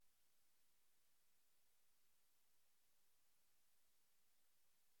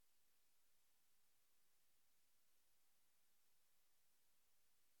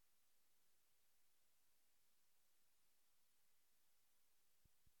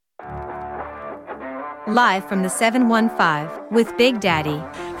Live from the 715 with Big Daddy.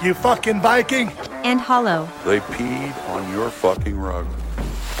 You fucking Viking! And Hollow. They peed on your fucking rug.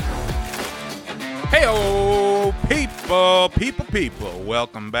 Heyo, people.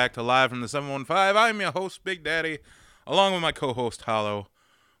 Welcome back to Live from the 715. I'm your host, Big Daddy, along with my co-host, Hollow.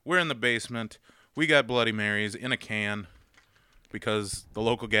 We're in the basement. We got Bloody Marys in a can because the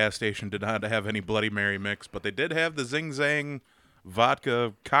local gas station did not have any Bloody Mary mix, but they did have the Zing Zang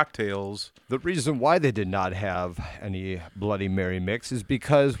vodka cocktails. The reason why they did not have any Bloody Mary mix is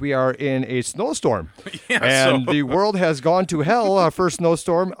because we are in a snowstorm. The world has gone to hell. First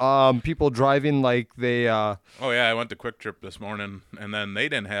snowstorm. People driving like they. Oh yeah, I went to Quick Trip this morning, and then they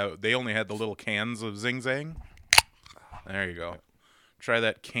only had the little cans of Zing Zang. There you go. Try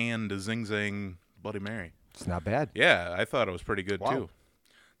that canned Zing Zang Bloody Mary. It's not bad. Yeah, I thought it was pretty good too.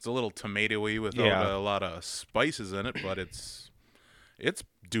 It's a little tomatoey without a lot of spices in it, but it's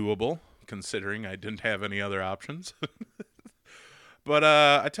doable considering I didn't have any other options. But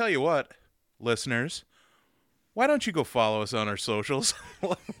I tell you what, listeners, why don't you go follow us on our socials?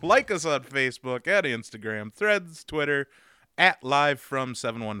 Like us on Facebook, at Instagram, Threads, Twitter, at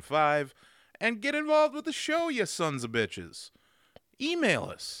LiveFrom715, and get involved with the show, you sons of bitches. Email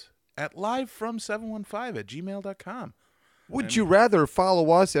us at livefrom715@gmail.com. Would you rather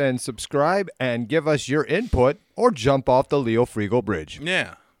follow us and subscribe and give us your input or jump off the Leo Frigo Bridge?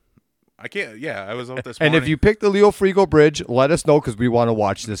 Yeah. I can't. Yeah, I was out this morning. And if you pick the Leo Frigo Bridge, let us know because we want to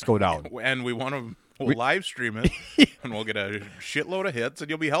watch this go down. And we want to live stream it, and we'll get a shitload of hits, and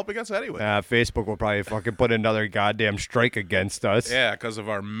you'll be helping us anyway. Facebook will probably fucking put another goddamn strike against us. Yeah, because of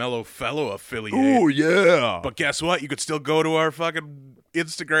our Mellow Fellow affiliate. Oh, yeah. But guess what? You could still go to our fucking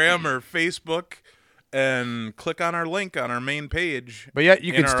Instagram or Facebook and click on our link on our main page. But yet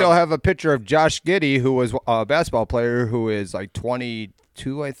you can still have a picture of Josh Giddey, who was a basketball player who is like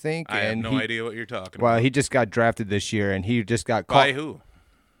 22, I think. I have no idea what you're talking about. Well, he just got drafted this year, and he just got caught. By who?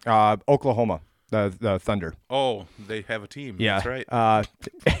 Oklahoma, the Thunder. Oh, they have a team. Yeah. That's right.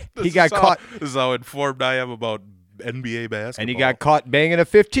 He got caught. This is how informed I am about NBA basketball. And he got caught banging a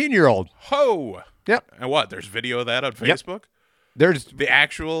 15-year-old. Ho! Yep. And what? There's video of that on Facebook? Yep. There's the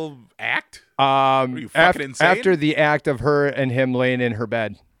actual act? Are you fucking insane? After the act of her and him laying in her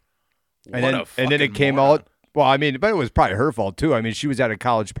bed. And then it came out. Well, I mean, but it was probably her fault too. I mean, she was at a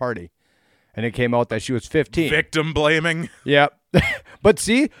college party. And it came out that she was 15. Victim blaming. Yep. But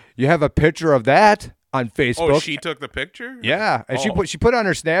see, you have a picture of that on Facebook. Oh, she took the picture? Yeah. And she put on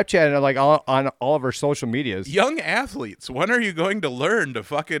her Snapchat and like on all of her social medias. Young athletes, when are you going to learn to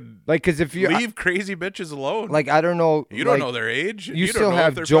fucking because if you leave crazy bitches alone? Like, I don't know. You don't know their age. You still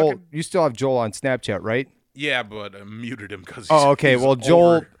have Joel. You still have Joel on Snapchat, right? Yeah, but I muted him because okay. Well,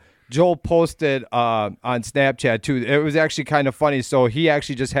 Joel posted on Snapchat too. It was actually kind of funny. So he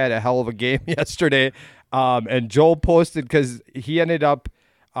actually just had a hell of a game yesterday. And Joel posted because he ended up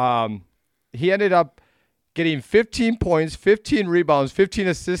getting 15 points, 15 rebounds, 15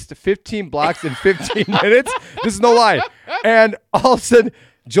 assists, 15 blocks in 15 minutes. This is no lie. And all of a sudden,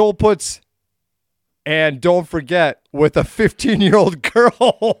 Joel puts, and don't forget, with a 15-year-old girl.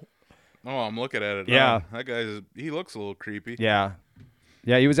 Oh, I'm looking at it. Yeah. That he looks a little creepy. Yeah.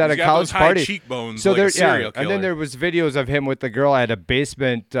 Yeah, he was at He's a college party. High cheekbones, so like a serial killer. And then there was videos of him with the girl at a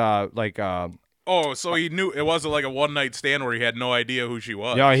basement, Oh, so he knew it wasn't like a one-night stand where he had no idea who she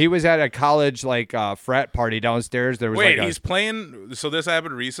was. No, he was at a college frat party downstairs. There was he's playing. So this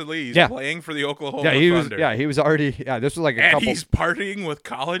happened recently. He's playing for the Oklahoma Thunder. He was already. Yeah, this was like a couple. He's partying with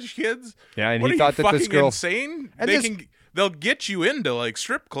college kids. Yeah, and he thought that this girl insane. They'll get you into like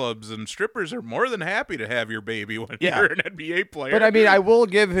strip clubs, and strippers are more than happy to have your baby when you're an NBA player. But I mean, I will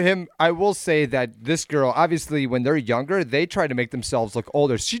say that this girl, obviously, when they're younger, they try to make themselves look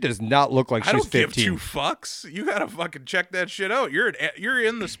older. She does not look like she's 15. I don't give two fucks. You gotta fucking check that shit out. You're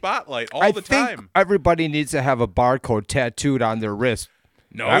in the spotlight all the time. I think everybody needs to have a barcode tattooed on their wrist.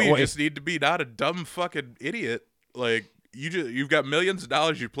 No, you just need to be not a dumb fucking idiot. Like you've got millions of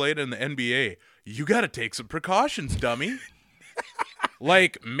dollars. You played in the NBA. You got to take some precautions, dummy.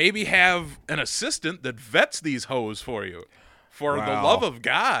 Like, maybe have an assistant that vets these hoes for you. For the love of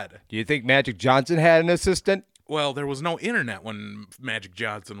God. Do you think Magic Johnson had an assistant? Well, there was no internet when Magic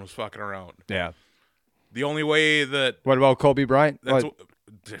Johnson was fucking around. Yeah. The only way that... What about Kobe Bryant?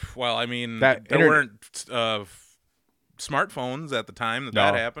 Well, I mean, there weren't smartphones at the time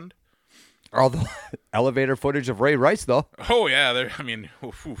that happened. All the elevator footage of Ray Rice, though. Oh, yeah. That would have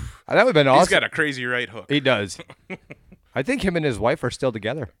been awesome. He's got a crazy right hook. He does. I think him and his wife are still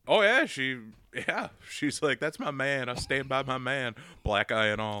together. Oh, yeah. She's like, that's my man. I stand by my man. Black eye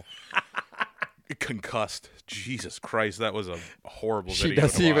and all. concussed. Jesus Christ, that was a horrible She video.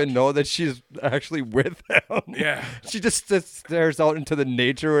 doesn't even know that she's actually with him. Yeah. She just stares out into the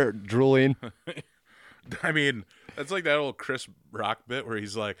nature, drooling. I mean, that's like that old Chris Rock bit where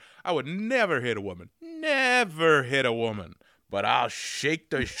he's like, I would never hit a woman. Never hit a woman. But I'll shake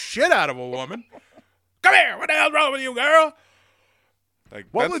the shit out of a woman. Come here. What the hell's wrong with you, girl? Like,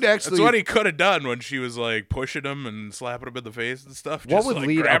 that's what he could have done when she was like pushing him and slapping him in the face and stuff. Just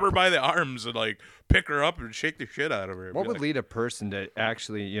like grab her by the arms and like pick her up and shake the shit out of her. What would lead a person to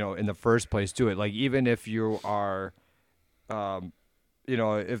actually, in the first place do it? Like, even if you are,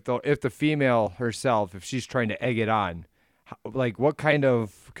 if the female herself, if she's trying to egg it on, like what kind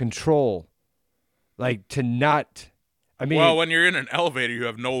of control, like to not, I mean. Well, when you're in an elevator, you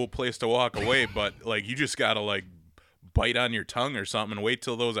have no place to walk away, but like you just gotta like bite on your tongue or something and wait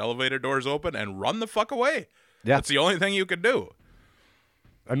till those elevator doors open and run the fuck away. Yeah. That's the only thing you can do.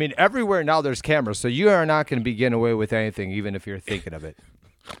 I mean, everywhere now there's cameras, so you are not going to be getting away with anything, even if you're thinking of it.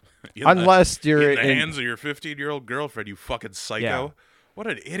 Unless you're in the hands of your 15-year-old girlfriend, you fucking psycho. Yeah. What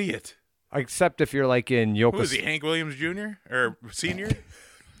an idiot. Except if you're like in Yokosuka. Who is he, Hank Williams Jr. or Sr.?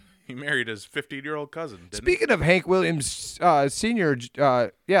 He married his 15-year-old cousin. Speaking of Hank Williams Sr.,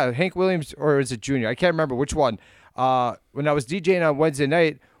 Hank Williams, or is it Jr.? I can't remember which one. When I was DJing on Wednesday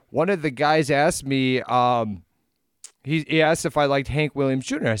night, one of the guys asked me, he asked if I liked Hank Williams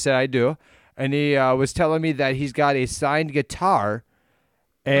Jr. I said I do. And he was telling me that he's got a signed guitar.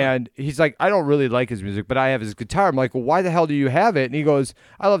 And he's like, I don't really like his music, but I have his guitar. I'm like, well, why the hell do you have it? And he goes,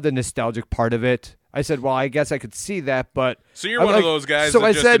 I love the nostalgic part of it. I said, well, I guess I could see that, but so you're one of those guys. So that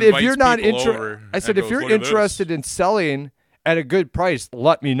I just said, if you're not if you're interested in selling at a good price,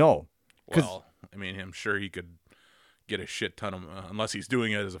 let me know. Well, I mean, I'm sure he could get a shit ton of, unless he's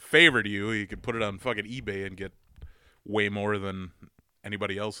doing it as a favor to you, he could put it on fucking eBay and get way more than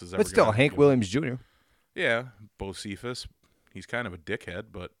anybody else is ever. But still, Hank Williams Jr. Yeah, Bocephus. He's kind of a dickhead,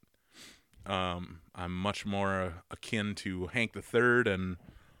 but I'm much more akin to Hank the Third and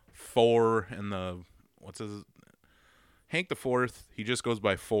Four and Hank the Fourth. He just goes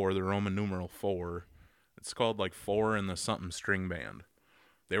by Four, the Roman numeral 4. It's called like Four and the something string band.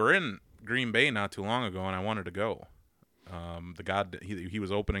 They were in Green Bay not too long ago, and I wanted to go. He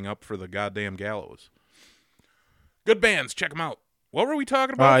was opening up for the goddamn Gallows. Good bands, check them out. What were we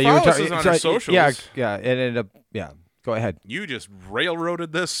talking about? Follow us on our socials. Yeah, it ended up. Yeah, go ahead. You just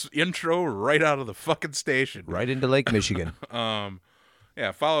railroaded this intro right out of the fucking station, right into Lake Michigan.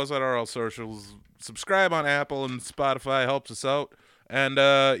 Yeah, follow us on our socials. Subscribe on Apple and Spotify, helps us out. And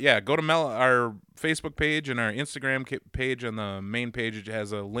go to our Facebook page and our Instagram page. On the main page, it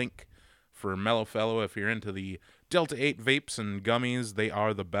has a link for Mellow Fellow. If you're into the Delta 8 vapes and gummies, they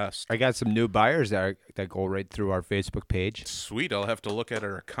are the best. I got some new buyers that go right through our Facebook page. Sweet, I'll have to look at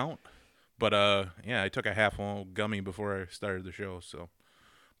our account. But I took a half whole gummy before I started the show,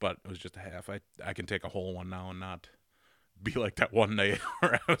 but it was just a half. I can take a whole one now and not be like that one night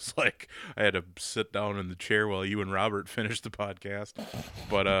where I was like, I had to sit down in the chair while you and Robert finished the podcast.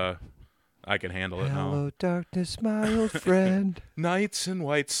 But I can handle it now. Hello, darkness, my old friend. Nights in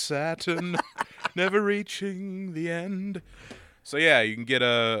white satin, never reaching the end. So yeah, you can get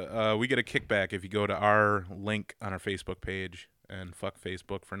we get a kickback if you go to our link on our Facebook page, and fuck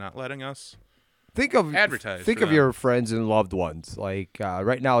Facebook for not letting us advertise. Think of your friends and loved ones. Like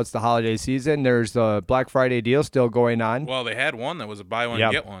right now, it's the holiday season. There's the Black Friday deal still going on. Well, they had one that was a buy one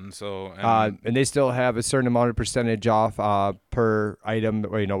get one. So and they still have a certain amount of percentage off per item.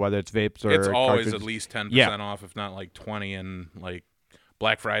 Whether it's vapes or it's always cartridges. At least 10% off, if not like 20. And like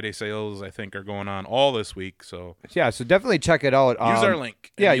Black Friday sales, I think, are going on all this week. So so definitely check it out. Use our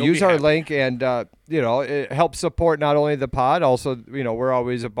link. Yeah, use our link, and it helps support not only the pod. Also, we're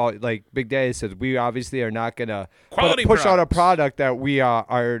always about, like Big Daddy says, we obviously are not gonna push out a product that we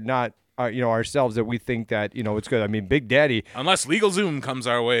are not. Ourselves, that we think that it's good. I mean, Big Daddy, unless LegalZoom comes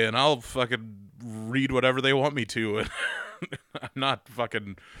our way, and I'll fucking read whatever they want me to. I'm not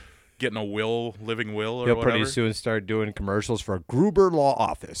fucking getting a living will or whatever. Pretty soon start doing commercials for a Gruber Law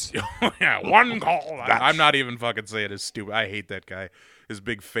Office. Yeah, one call. I'm not even fucking saying it's stupid. I hate that guy. His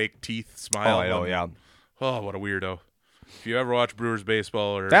big fake teeth smile. Oh, I know, yeah. Oh, what a weirdo. If you ever watch Brewers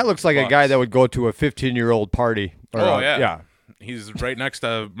baseball or that looks like Bucks, a guy that would go to a 15-year-old party. Yeah. He's right next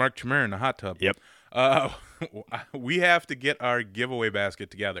to Mark Chimera in the hot tub. Yep. We have to get our giveaway basket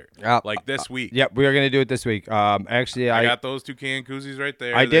together, like this week. Yep, we are going to do it this week. Actually, I got those 2 can koozies right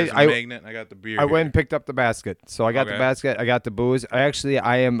there. I did. There's a magnet, and I got the beer. I went and picked up the basket. So I got the basket. I got the booze.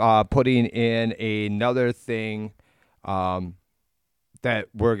 I am putting in another thing that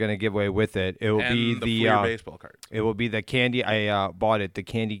we're going to give away with it. It will be the baseball card. It will be the candy. I bought it, the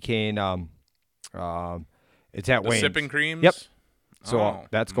candy cane It's at The Wayne's. sipping creams? Yep. So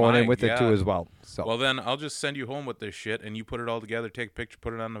that's going in with it too God. as well. So Well, then I'll just send you home with this shit, and you put it all together, take a picture,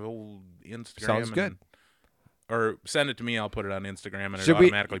 put it on the old Instagram. Sounds good. Or send it to me. I'll put it on Instagram, and Should it we-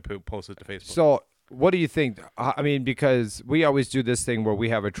 automatically post it to Facebook. So, what do you think? I mean, because we always do this thing where we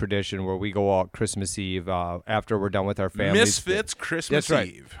have a tradition where we go out Christmas Eve after we're done with our families. Misfits Christmas That's right.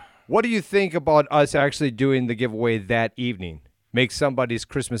 Eve. What do you think about us actually doing the giveaway that evening? Make somebody's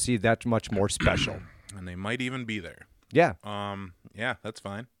Christmas Eve that much more special. And they might even be there. Yeah, Yeah, that's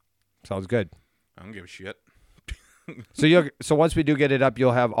fine. sounds good. I don't give a shit. So once we do get it up,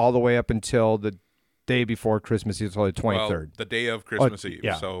 you'll have all the way up until the day before Christmas Eve, so the 23rd. Well, the day of Christmas Eve.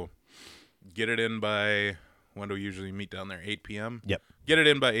 yeah. So get it in by, when do we usually meet down there? 8 p.m.? Yep. Get it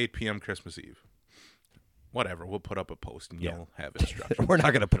in by 8 p.m. Christmas Eve. Whatever. We'll put up a post, and Yeah. you'll have instructions. We're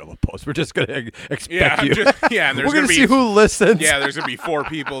not going to put up a post. We're just going to expect Yeah, you. and there's We're going to see who listens. Yeah, there's going to be 4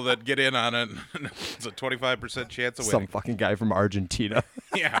 people that get in on it. It's a 25% chance of Some winning. fucking guy from Argentina.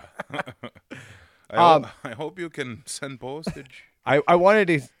 Yeah. I hope you can send postage. I wanted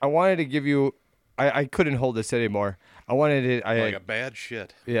to give you. I couldn't hold this anymore. I wanted to. Like a bad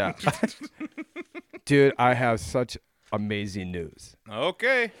shit. Yeah. Dude, I have such amazing news.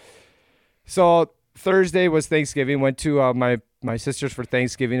 Okay. So Thursday was Thanksgiving. Went to my sister's for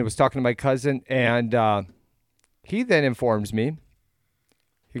Thanksgiving. I was talking to my cousin, and he then informs me.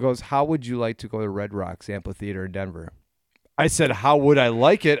 He goes, "How would you like to go to Red Rocks Amphitheater in Denver?" I said, "How would I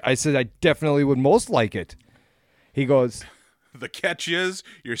like it?" I said, "I definitely would most like it." He goes, The catch is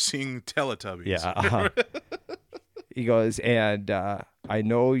you're seeing Teletubbies. "Yeah." He goes, "And I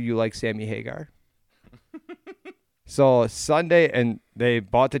know you like Sammy Hagar." So Sunday, and they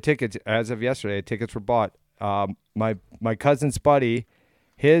bought the tickets as of yesterday. Tickets were bought. My cousin's buddy,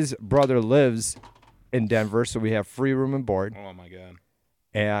 his brother lives in Denver, so we have free room and board. Oh, my God.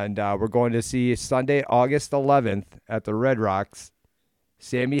 And we're going to see Sunday, August 11th at the Red Rocks,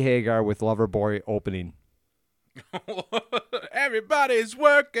 Sammy Hagar with Loverboy opening. Everybody's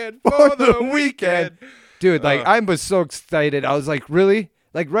working for the weekend. Dude, like, I was so excited. I was like, really?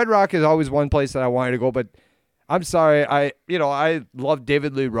 Like, Red Rock is always one place that I wanted to go, but I'm sorry. I love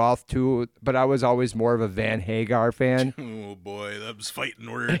David Lee Roth too, but I was always more of a Van Hagar fan. Oh boy, that was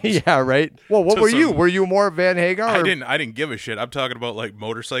fighting words. Yeah, right. Well, what To were you? some- Were you more Van Hagar? I or- didn't give a shit. I'm talking about like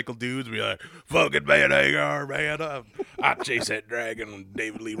motorcycle dudes. Be like, fucking Van Hagar, man. I'd chase that dragon with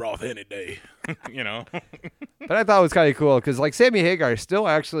David Lee Roth any day. You know? But I thought it was kind of cool because, like, Sammy Hagar still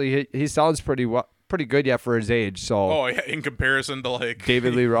actually he sounds pretty good yet for his age. So Oh yeah, in comparison to like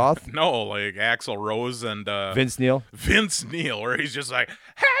David Lee Roth, No, like Axl Rose and Vince Neil. Vince Neil, where he's just like,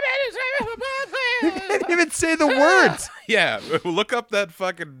 He didn't even say the words. yeah. Look up that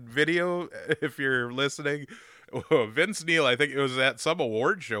fucking video if you're listening. Vince Neil, I think it was at some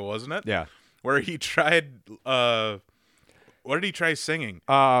award show, wasn't it? Yeah. Where he tried. What did he try singing?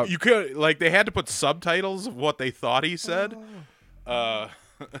 Uh, You could like they had to put subtitles of what they thought he said.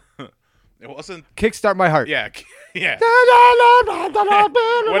 It wasn't. Kickstart My Heart. Yeah, yeah.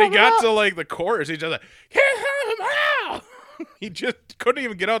 When he got to like the chorus, he just like, he just couldn't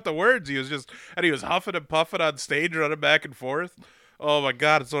even get out the words. He was huffing and puffing on stage, running back and forth. Oh my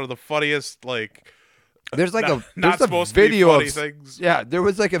God, it's one of the funniest like. There's like not there's a supposed to be video funny of things. Yeah, there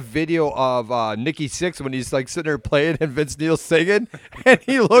was like a video of Nikki Sixx when he's like sitting there playing and Vince Neil singing, and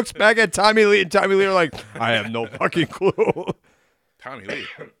he looks back at Tommy Lee, and Tommy Lee are like, I have no fucking clue. Tommy Lee.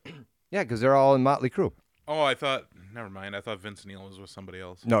 Yeah, because they're all in Motley Crue. Oh, I thought. Never mind. I thought Vince Neil was with somebody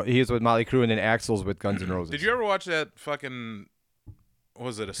else. No, he was with Motley Crue, and then Axl's with Guns N' Roses. Did you ever watch that fucking?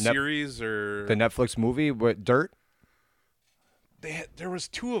 Was it a series or the Netflix movie with Dirt? There was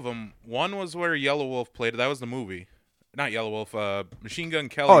 2 of them. One was where Yellow Wolf played. That was the movie. Not Yellow Wolf. Machine Gun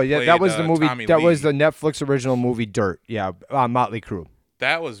Kelly. Oh yeah, played, that was the movie. Tommy That Lee. was the Netflix original movie Dirt. Yeah, Motley Crue.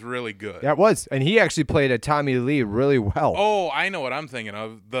 That was really good. That was, and he actually played a Tommy Lee really well. Oh, I know what I'm thinking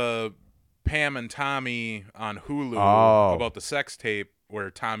of. The Pam and Tommy on Hulu about the sex tape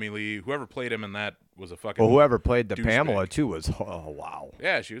where Tommy Lee, whoever played him in that, was a fucking. Well, whoever played the douchebag. Pamela too was wow.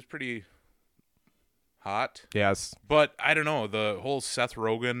 Yeah, she was pretty hot. Yes. But I don't know, the whole Seth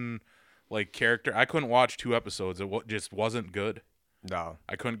Rogen like character. I couldn't watch 2 episodes. It just wasn't good. No.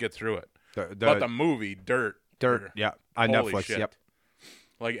 I couldn't get through it. The But the movie Dirt. yeah, on holy Netflix. shit. Yep.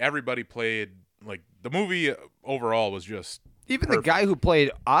 Like everybody played. Like the movie overall was just Even perfect. the guy who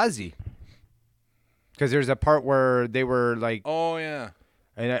played Ozzy. Because there's a part where they were like, Oh yeah.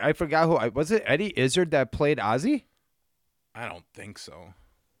 and I forgot who was it. Eddie Izzard that played Ozzy. I don't think so.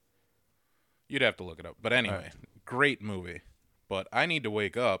 You'd have to look it up. But anyway, great movie. But I need to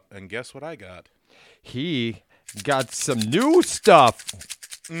wake up, and guess what I got? He got some new stuff.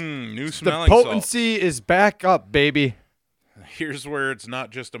 New The smelling salt. potency is back up, baby. Here's where it's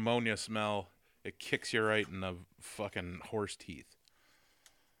not just ammonia smell. It kicks you right in the fucking horse teeth.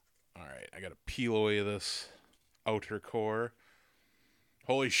 All right, I got to peel away this outer core.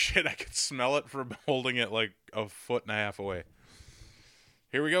 Holy shit, I could smell it from holding it like a foot and a half away.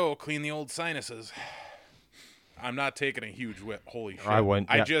 Here we go, clean the old sinuses. I'm not taking a huge whiff. Holy shit.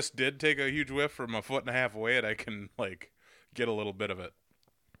 I just did take a huge whiff from a foot and a half away, and I can, like, get a little bit of it.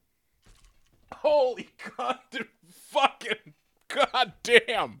 Holy god, fucking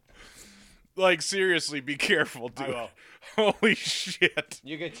goddamn. Like, seriously, be careful, dude. Holy shit.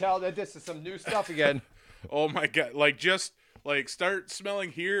 You can tell that this is some new stuff again. Oh, my God. Like, just, like, start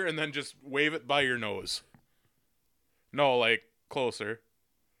smelling here and then just wave it by your nose. No, like, closer.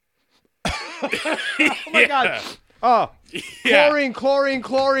 Oh, my God. Oh, Yeah.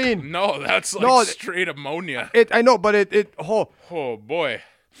 chlorine. No, that's like straight ammonia. I know, but Oh, boy.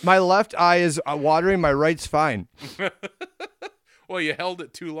 my left eye is watering. My right's fine. Well, you held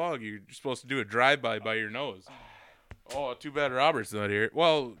it too long. You're supposed to do a drive-by by your nose. Oh, too bad Robert's not here.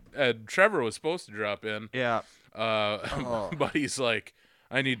 Well, Trevor was supposed to drop in. Yeah. But he's like,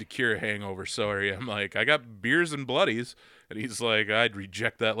 I need to cure a hangover. Sorry. I'm like, I got beers and bloodies. And he's like, I'd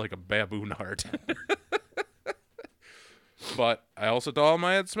reject that like a baboon heart. But I also told him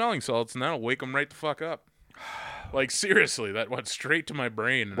I had smelling salts, and that'll wake him right the fuck up. Like, seriously, that went straight to my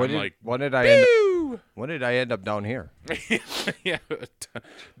brain. And When did I end up down here? Yeah.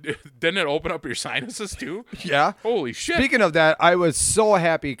 Didn't it open up your sinuses too? Yeah. Holy shit. Speaking of that, I was so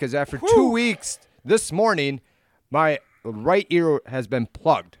happy because after 2 weeks this morning, my right ear has been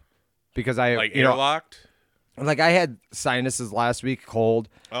plugged because I airlocked. Like I had sinuses last week, cold.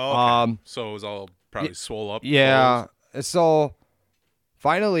 Oh, okay. So it was all probably swole up. Yeah. So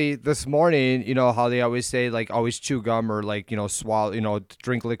finally this morning, you know how they always say like always chew gum or like, swallow,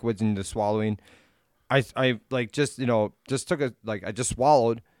 drink liquids into swallowing. I like just took I just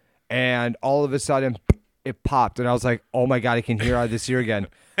swallowed and all of a sudden it popped and I was like, oh my God, I can hear out of this ear again.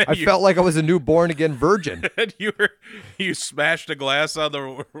 I felt like I was a newborn again virgin. And you smashed a glass on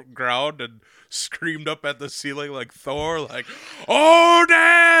the ground and screamed up at the ceiling like Thor, like,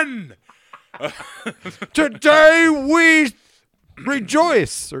 Odin! Today we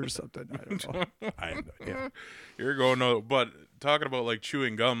rejoice or something. I don't know. You're going but talking about like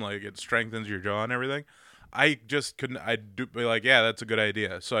chewing gum, like it strengthens your jaw and everything. I just couldn't. I'd be like, yeah, that's a good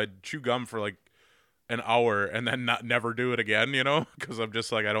idea. So I'd chew gum for like an hour and then never do it again, because I'm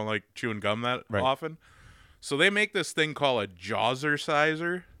just like, I don't like chewing gum that often. So they make this thing called a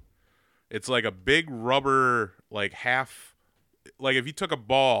Jawzerciser. It's like a big rubber, like half, like if you took a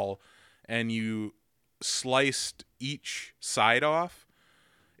ball and you sliced each side off,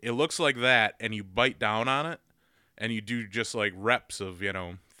 it looks like that, and you bite down on it, and you do just like reps of,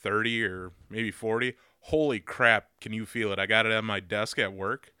 30 or maybe 40. Holy crap, can you feel it? I got it on my desk at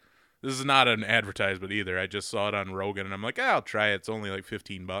work. This is not an advertisement either. I just saw it on Rogan, and I'm like, I'll try it. It's only like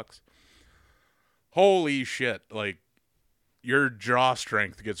 $15. Holy shit. Like, your jaw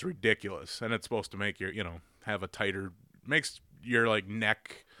strength gets ridiculous, and it's supposed to make your, have a tighter, makes your, like,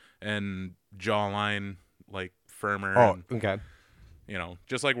 neck and jawline, like, firmer. Oh, okay.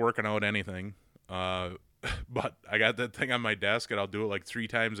 Just like working out anything. But I got that thing on my desk, and I'll do it, like, 3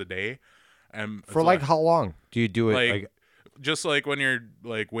 times a day. And for, like, how long do you do it? Like just like when you're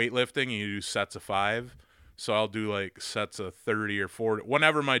like weightlifting and you do sets of 5. So I'll do like sets of 30 or 40.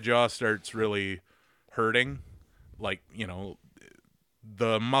 Whenever my jaw starts really hurting, like,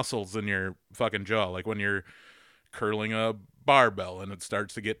 the muscles in your fucking jaw, like when you're curling a barbell and it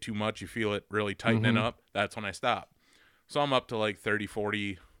starts to get too much, you feel it really tightening up. That's when I stop. So I'm up to like 30,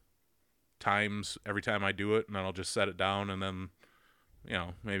 40 times every time I do it. And then I'll just set it down and then,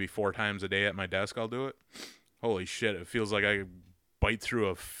 maybe 4 times a day at my desk I'll do it. Holy shit, it feels like I bite through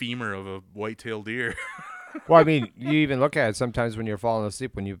a femur of a white-tailed deer. Well, I mean, you even look at it sometimes when you're falling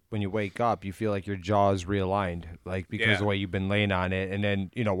asleep, when you wake up, you feel like your jaw is realigned, like because of the way you've been laying on it. And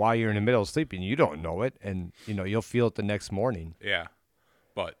then, while you're in the middle of sleeping, you don't know it. And, you'll feel it the next morning. Yeah.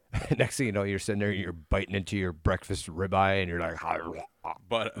 But next thing you know, you're sitting there, you're biting into your breakfast ribeye, and you're like,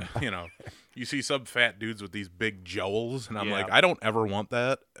 but, you see some fat dudes with these big jowls, and I'm like, I don't ever want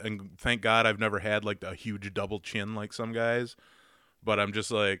that. And thank God I've never had like a huge double chin like some guys. But I'm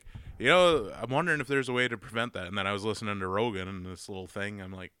just like, I'm wondering if there's a way to prevent that. And then I was listening to Rogan and this little thing.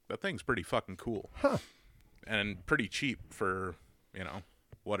 I'm like, that thing's pretty fucking cool. Huh. And pretty cheap for,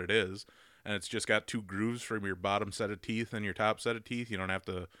 what it is. And it's just got 2 grooves from your bottom set of teeth and your top set of teeth. You don't have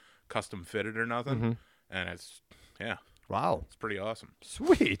to custom fit it or nothing. And it's, wow. It's pretty awesome.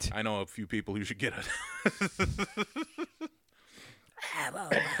 Sweet. I know a few people who should get it.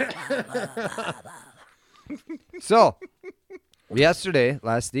 So, yesterday.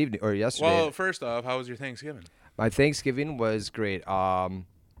 Well, first off, how was your Thanksgiving? My Thanksgiving was great. I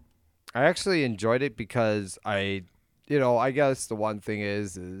actually enjoyed it because I guess the one thing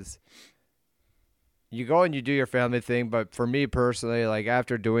is you go and you do your family thing, but for me personally, like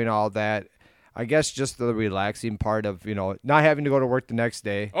after doing all that, I guess just the relaxing part of, not having to go to work the next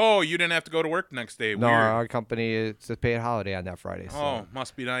day. Oh, you didn't have to go to work the next day. No, Weird. our company, it's a paid holiday on that Friday. So. Oh,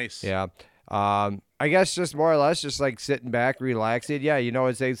 must be nice. Yeah. I guess just more or less just like sitting back, relaxing. Yeah,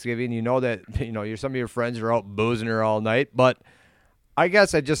 it's Thanksgiving. You know that, some of your friends are out boozing her all night. But I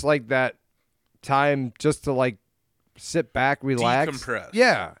guess I just like that time just to like sit back, relax. Decompress.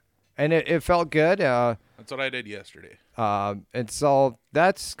 Yeah. And it felt good. That's what I did yesterday. And so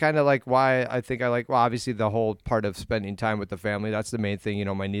that's kind of like why I think obviously the whole part of spending time with the family. That's the main thing,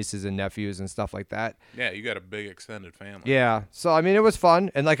 my nieces and nephews and stuff like that. Yeah, you got a big extended family. Yeah. So, I mean, it was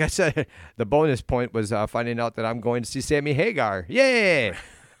fun. And like I said, the bonus point was finding out that I'm going to see Sammy Hagar. Yay!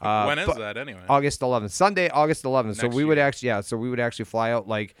 When is that anyway? August 11th. Sunday, August 11th. So we would year. actually fly out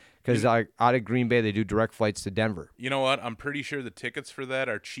because out of Green Bay, they do direct flights to Denver. You know what? I'm pretty sure the tickets for that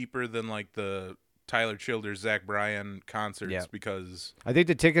are cheaper than like the Tyler Childers, Zach Bryan concerts because I think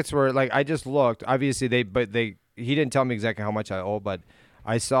the tickets were I just looked. Obviously, he didn't tell me exactly how much I owe, but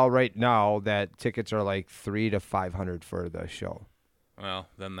I saw right now that tickets are like $300 to $500 for the show. Well,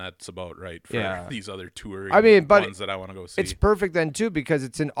 then that's about right for these other touring ones that I want to go see. It's perfect then too because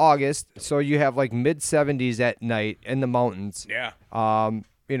it's in August, so you have like mid-70s at night in the mountains. Yeah.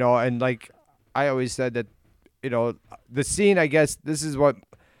 And like I always said that, the scene. I guess this is what.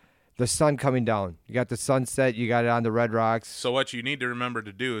 The sun coming down. You got the sunset. You got it on the Red Rocks. So what you need to remember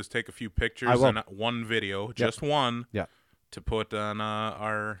to do is take a few pictures and one video, just one, to put on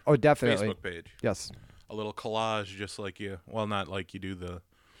our Facebook page. Yes. A little collage, just like not like you do the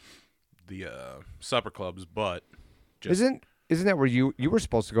supper clubs, but just isn't that where you were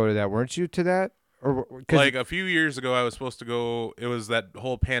supposed to go to that? Weren't you to that? Or like a few years ago, I was supposed to go. It was that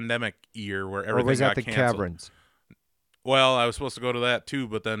whole pandemic year where everything was got at the canceled. Caverns? Well, I was supposed to go to that too,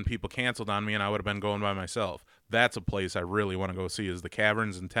 but then people canceled on me, and I would have been going by myself. That's a place I really want to go see is the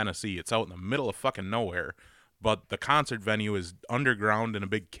Caverns in Tennessee. It's out in the middle of fucking nowhere, but the concert venue is underground in a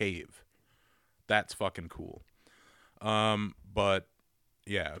big cave. That's fucking cool. But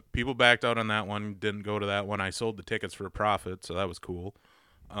yeah, people backed out on that one, didn't go to that one. I sold the tickets for a profit, so that was cool.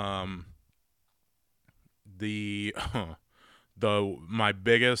 My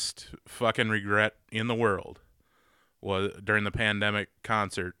biggest fucking regret in the world was during the pandemic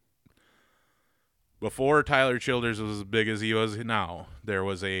concert. Before Tyler Childers was as big as he was now, there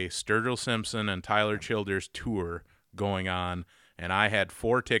was a Sturgill Simpson and Tyler Childers tour going on, and I had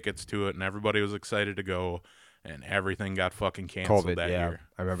 4 tickets to it, and everybody was excited to go, and everything got fucking canceled that year.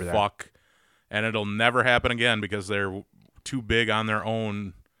 I remember that. Fuck. And it'll never happen again because they're too big on their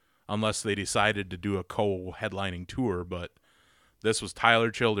own unless they decided to do a co-headlining tour, but this was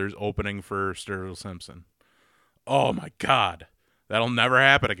Tyler Childers opening for Sturgill Simpson. Oh, my God. That'll never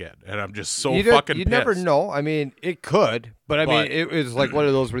happen again. And I'm just so fucking pissed. You never know. I mean, it could. But, I mean, it was like one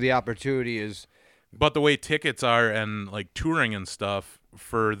of those where the opportunity is. But the way tickets are and, like, touring and stuff,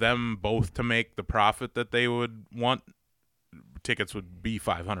 for them both to make the profit that they would want, tickets would be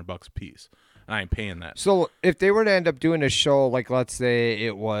 $500 a piece. And I ain't paying that. So if they were to end up doing a show, like, let's say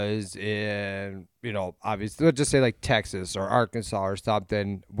it was in, obviously, let's just say like Texas or Arkansas or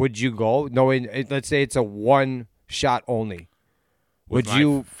something, would you go? Knowing, let's say it's a one shot only. With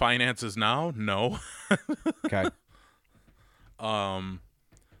my finances now? No. Okay.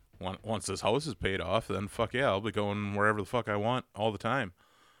 Once this house is paid off, then fuck yeah, I'll be going wherever the fuck I want all the time.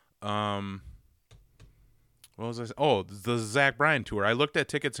 What was I saying? Oh, the Zach Bryan tour. I looked at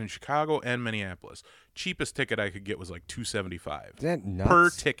tickets in Chicago and Minneapolis. Cheapest ticket I could get was like $275 that nuts? Per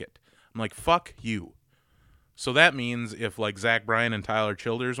ticket. I'm like, fuck you. So that means if like Zach Bryan and Tyler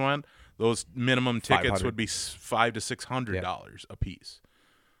Childers went, those minimum tickets would be $500 to $600 a piece.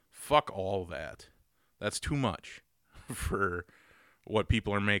 Fuck all that. That's too much for what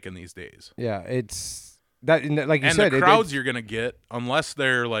people are making these days. Yeah, it's that. Like you said, and the crowds you're gonna get, unless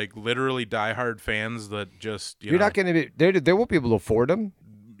they're like literally diehard fans that just you're not gonna be. They won't be able to afford them.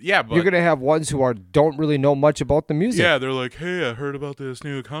 Yeah, but you're gonna have ones who don't really know much about the music. Yeah, they're like, hey, I heard about this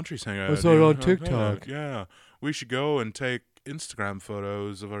new country singer. I saw it on TikTok. Yeah, we should go and take Instagram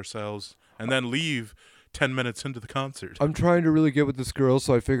photos of ourselves and then leave 10 minutes into the concert. I'm trying to really get with this girl,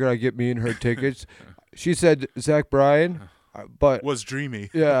 so I figured I'd get me and her tickets. She said Zach Bryan, but was dreamy.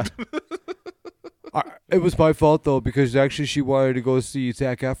 Yeah. It was my fault though because actually she wanted to go see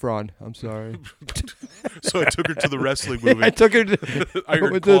Zac Efron. I'm sorry. So I took her to the wrestling movie. I took her to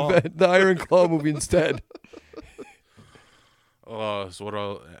Iron with Claw. the Iron Claw movie instead. So what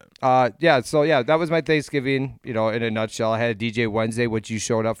else? So that was my Thanksgiving, in a nutshell. I had a DJ Wednesday, which you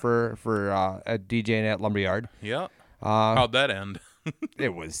showed up for a DJing at Lumberyard. Yeah. How'd that end?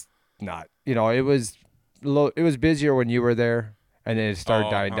 It was not, it was it was busier when you were there, and then it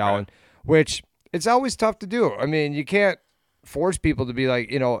started dying down, which it's always tough to do. I mean, you can't force people to be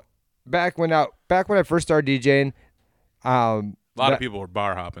like, back when I first started DJing, a lot of people were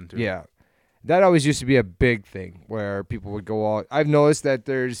bar hopping too. Yeah. That always used to be a big thing where people would go out. I've noticed that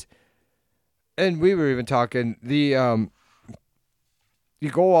and we were even talking, you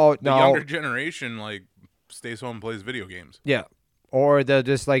go out now. The younger generation, stays home and plays video games. Yeah. Or they'll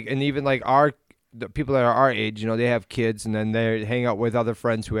just and even the people that are our age, they have kids, and then they hang out with other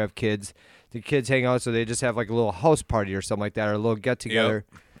friends who have kids. The kids hang out, so they just have a little house party or something like that, or a little get together.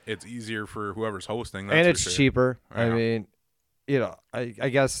 Yep. It's easier for whoever's hosting. And it's cheaper. Yeah. I mean, I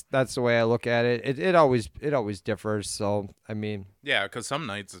guess that's the way I look at it. It always differs. So I mean, yeah, because some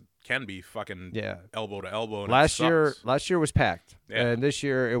nights it can be fucking elbow to elbow. And last year was packed, and this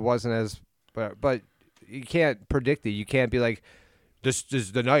year it wasn't as. But you can't predict it. You can't be like, this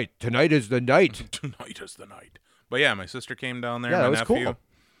is the night. Tonight is the night. Tonight is the night. But yeah, my sister came down there. Yeah, my that was nephew. cool.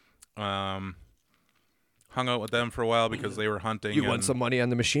 Hung out with them for a while because they were hunting. You won some money on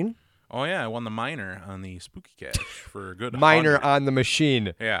the machine? Oh, yeah. I won the minor on the Spooky Cash for a good minor 100. on the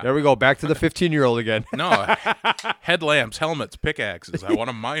machine. Yeah. There we go. Back to the 15-year-old again. No. Headlamps, helmets, pickaxes. I won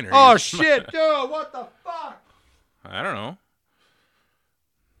a minor. Oh, shit. Dude, what the fuck? I don't know.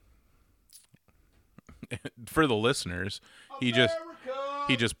 For the listeners, he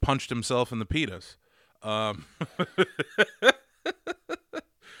just punched himself in the penis.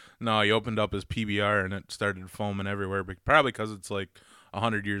 No, he opened up his PBR and it started foaming everywhere, but probably because it's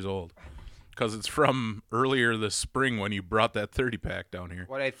 100 years old. Because it's from earlier this spring when you brought that 30-pack down here.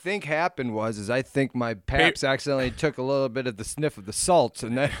 What I think happened was I think my paps accidentally took a little bit of the sniff of the salts,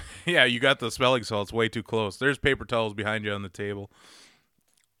 and then yeah, you got the smelling salts way too close. There's paper towels behind you on the table.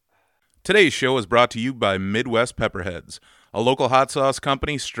 Today's show is brought to you by Midwest Pepperheads, a local hot sauce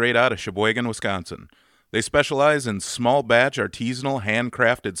company straight out of Sheboygan, Wisconsin. They specialize in small batch artisanal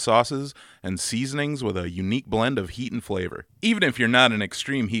handcrafted sauces and seasonings with a unique blend of heat and flavor. Even if you're not an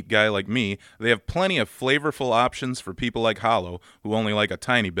extreme heat guy like me, they have plenty of flavorful options for people like Hollow who only like a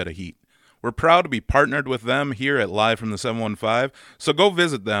tiny bit of heat. We're proud to be partnered with them here at Live from the 715, so go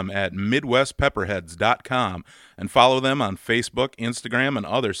visit them at MidwestPepperheads.com and follow them on Facebook, Instagram, and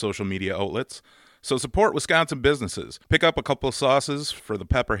other social media outlets. So support Wisconsin businesses. Pick up a couple of sauces for the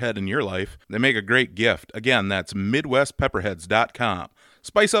pepperhead in your life. They make a great gift. Again, that's MidwestPepperheads.com.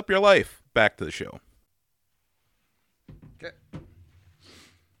 Spice up your life. Back to the show. Okay.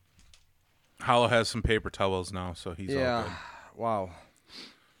 Hollow has some paper towels now, so he's all good. Wow.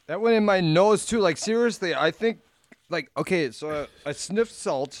 That went in my nose, too. Seriously, I think, okay, so I sniffed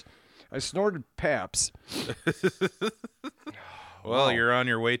salt. I snorted Paps. Well, you're on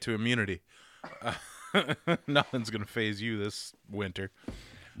your way to immunity. Nothing's going to phase you this winter.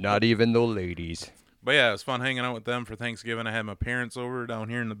 Not even the ladies. But yeah, it was fun hanging out with them for Thanksgiving. I had my parents over down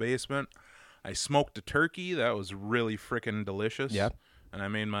here in the basement. I smoked a turkey. That was really freaking delicious. Yeah. And I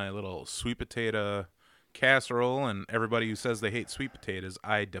made my little sweet potato casserole, and everybody who says they hate sweet potatoes,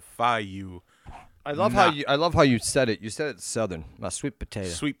 I defy you. I love how you said it. You said it southern. A sweet potato.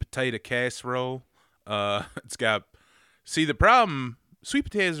 Sweet potato casserole. It's got the problem. Sweet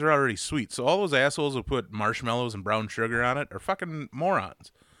potatoes are already sweet, so all those assholes who put marshmallows and brown sugar on it are fucking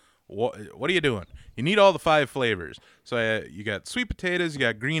morons. What are you doing? You need all the 5 flavors. So you got sweet potatoes, you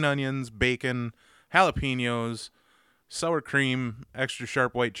got green onions, bacon, jalapenos, sour cream, extra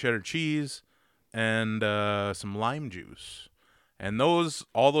sharp white cheddar cheese, and some lime juice. And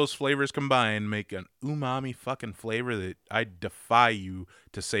all those flavors combined make an umami fucking flavor that I defy you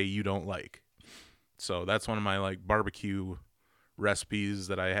to say you don't like. So that's one of my barbecue recipes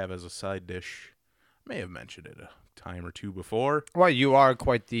that I have as a side dish. May have mentioned it a time or two before. Well, you are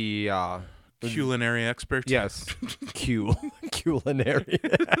quite the culinary expert. Yes, culinary.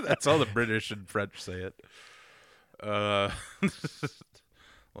 That's how the British and French say it. Do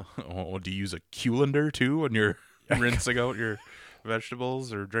you use a colander too when you're rinsing out your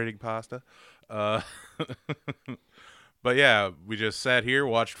vegetables or draining pasta? But yeah, we just sat here,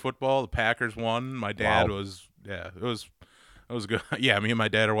 watched football. The Packers won. My dad it was good. Yeah, me and my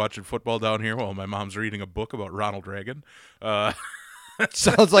dad are watching football down here while my mom's reading a book about Ronald Reagan.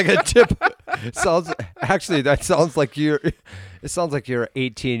 Sounds like a tip. That sounds like you're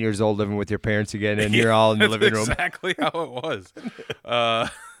 18 years old living with your parents again, and you're all in the living room. Exactly how it was.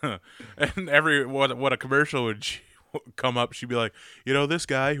 And what a commercial would come up, she'd be like, this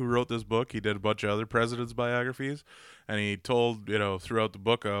guy who wrote this book, he did a bunch of other presidents' biographies, and he told, throughout the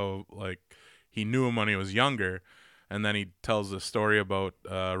book how, like, he knew him when he was younger, and then he tells the story about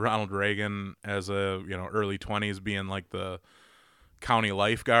Ronald Reagan as a, early 20s being, like, the county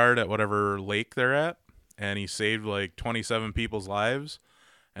lifeguard at whatever lake they're at, and he saved, like, 27 people's lives,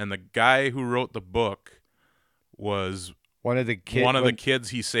 and the guy who wrote the book was one of the kids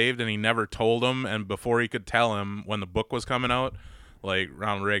he saved, and he never told him. And before he could tell him, when the book was coming out, like,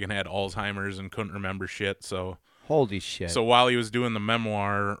 Ronald Reagan had Alzheimer's and couldn't remember shit. So holy shit. So while he was doing the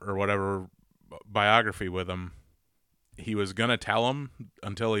memoir or whatever biography with him, he was gonna tell him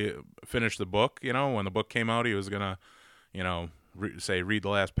until he finished the book. When the book came out, he was gonna, read the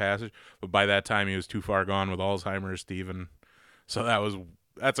last passage. But by that time, he was too far gone with Alzheimer's, Stephen. So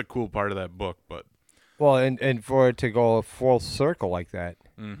that's a cool part of that book, but. Well, and for it to go full circle like that.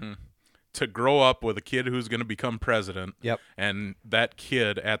 Mm-hmm. To grow up with a kid who's going to become president. Yep. And that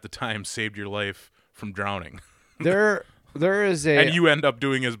kid at the time saved your life from drowning. There is a... And you end up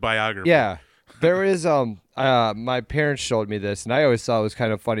doing his biography. Yeah. There is... my parents showed me this, and I always thought it was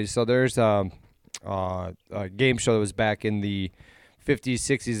kind of funny. So there's a game show that was back in the 50s,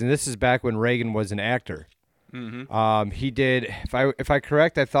 60s, and this is back when Reagan was an actor. Mm-hmm. He did, if I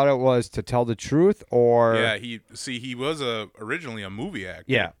correct, I thought it was To Tell the Truth, or he was originally a movie actor.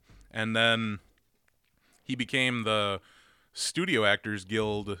 Yeah, and then he became the Studio Actors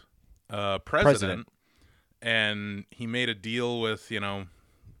Guild president, and he made a deal with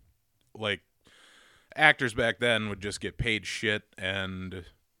like actors back then would just get paid shit, and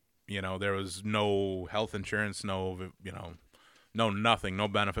there was no health insurance, no nothing, no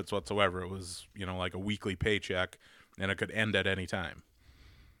benefits whatsoever. It was, like a weekly paycheck, and it could end at any time.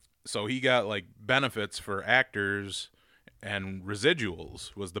 So he got, like, benefits for actors, and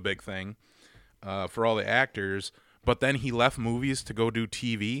residuals was the big thing for all the actors. But then he left movies to go do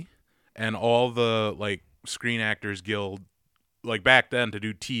TV, and all the, like, Screen Actors Guild, like, back then to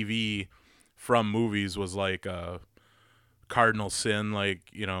do TV from movies was like a cardinal sin. Like,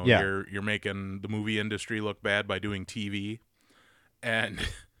 you're making the movie industry look bad by doing TV. And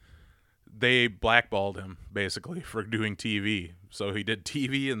they blackballed him, basically, for doing TV. So he did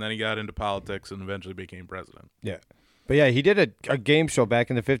TV, and then he got into politics and eventually became president. Yeah. But, yeah, he did a game show back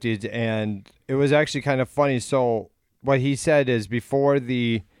in the 50s, and it was actually kind of funny. So what he said is before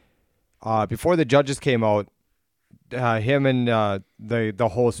the judges came out, him and the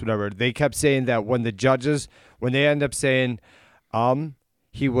host, whatever, they kept saying that when they end up saying Ronald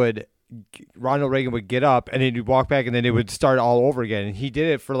Reagan would get up and then he'd walk back and then it would start all over again. And he did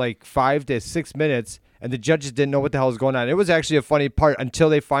it for like 5 to 6 minutes, and the judges didn't know what the hell was going on. It was actually a funny part until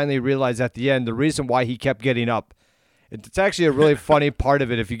they finally realized at the end the reason why he kept getting up. It's actually a really funny part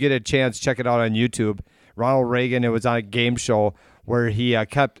of it. If you get a chance, check it out on YouTube. Ronald Reagan, it was on a game show where he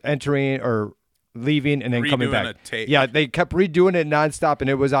kept entering or leaving and then coming back. Yeah, they kept redoing it nonstop, and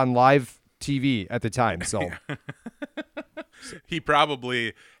it was on live TV at the time. So he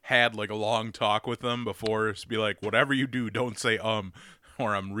probably had like a long talk with them before to be like, whatever you do, don't say or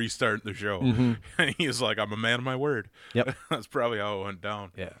I'm restarting the show. Mm-hmm. And he's like, I'm a man of my word. Yep. That's probably how it went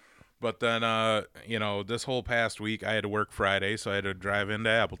down. Yeah. But then, this whole past week I had to work Friday, so I had to drive into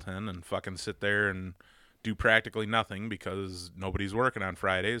Appleton and fucking sit there and do practically nothing because nobody's working on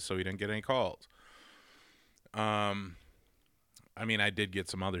Fridays, so we didn't get any calls. I did get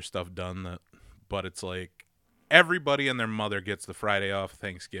some other stuff done, but it's like everybody and their mother gets the Friday off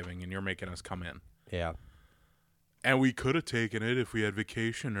Thanksgiving, and you're making us come in. Yeah. And we could have taken it if we had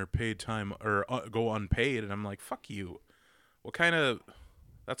vacation or paid time or go unpaid. And I'm like, fuck you. What kind of...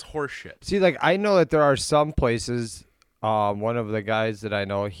 That's horseshit. See, like, I know that there are some places, one of the guys that I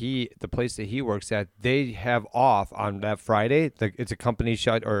know, the place that he works at, they have off on that Friday. It's a company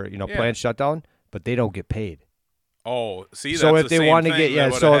plant shutdown, but they don't get paid. Oh, see, so that's if they want to get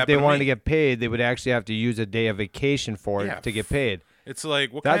if they wanted to to get paid, they would actually have to use a day of vacation for it to get paid. It's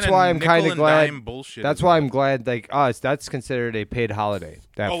like that's why I'm kind of glad. Bullshit that's why I'm glad. Like us, that's considered a paid holiday.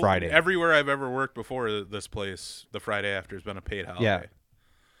 That Friday. Everywhere I've ever worked before this place, the Friday after has been a paid holiday. Yeah.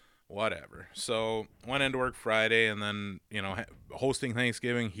 Whatever. So went into work Friday, and then hosting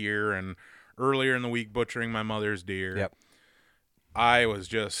Thanksgiving here, and earlier in the week butchering my mother's deer. Yep. I was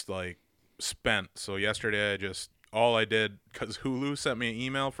just like spent. So yesterday all I did, because Hulu sent me an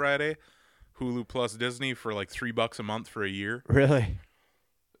email Friday, Hulu plus Disney for like $3 a month for a year. Really?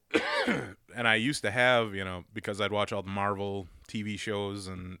 And I used to have, because I'd watch all the Marvel TV shows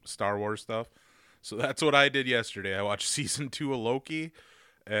and Star Wars stuff. So that's what I did yesterday. I watched season 2 of Loki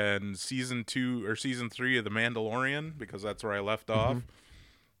and season 3 of The Mandalorian, because that's where I left off.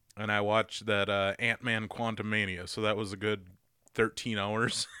 and I watched that Ant-Man Quantumania, so that was a good 13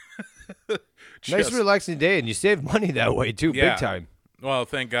 hours. Nice relaxing day, and you saved money that way too, Yeah. big time. Well,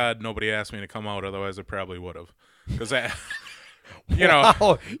 thank God nobody asked me to come out, otherwise I probably would have. Because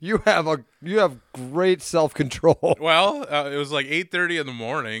Wow, you have great self-control. well, it was like 8:30 in the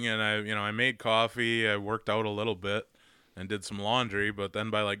morning, and I made coffee, I worked out a little bit, and did some laundry. But then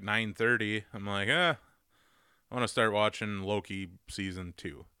by like 9:30, I'm like, I want to start watching Loki season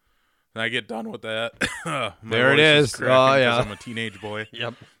 2. And I get done with that. My There it voice is. cracking Oh, yeah. 'cause I'm a teenage boy.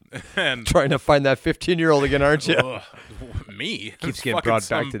 Yep. And Trying to find that 15-year-old again, aren't you? me Keeps It's getting fucking brought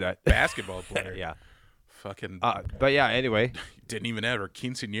back some to that. basketball player. Yeah. Fucking But yeah, anyway. didn't even have her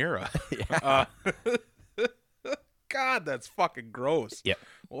quinceanera. God, that's fucking gross. Yeah.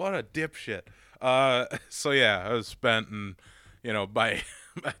 What a dipshit. So yeah, I was spent, and by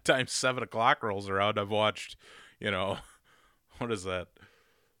the time 7 o'clock rolls around, I've watched, what is that?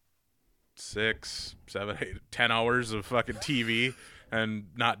 6, 7, 8, 10 hours of fucking TV and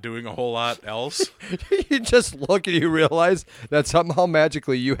not doing a whole lot else. You just look and you realize that somehow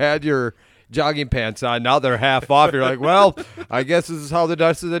magically you had your jogging pants on. Now they're half off. You're like, well, I guess this is how the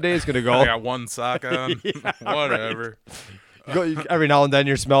rest of the day is going to go. I got one sock on. Whatever. Every now and then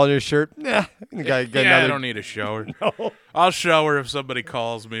you're smelling your shirt. Nah, I don't need a shower. No. I'll shower if somebody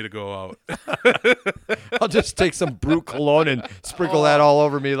calls me to go out. I'll just take some Brute cologne and sprinkle that all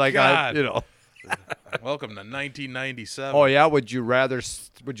over me like God. Welcome to 1997. Oh yeah, would you rather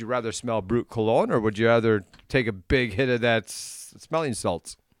smell Brute cologne, or would you rather take a big hit of that smelling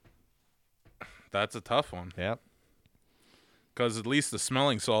salts? That's a tough one. Yeah. Because at least the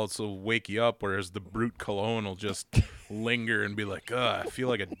smelling salts will wake you up, whereas the Brute cologne will just linger and be like, I feel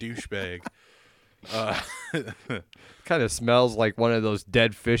like a douchebag. Kind of smells like one of those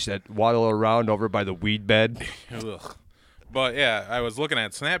dead fish that waddle around over by the weed bed. Ugh. But yeah, I was looking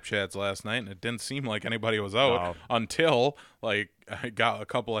at Snapchats last night, and it didn't seem like anybody was out until I got a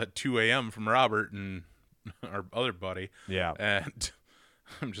couple at 2 a.m. from Robert and our other buddy. Yeah. And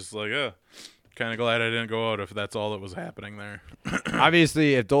I'm just like, kind of glad I didn't go out if that's all that was happening there.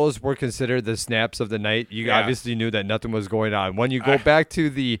 Obviously, if those were considered the snaps of the night, you obviously knew that nothing was going on. When you go back to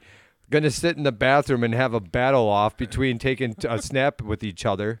going to sit in the bathroom and have a battle off between taking a snap with each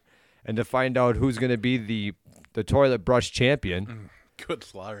other and to find out who's going to be the toilet brush champion. Good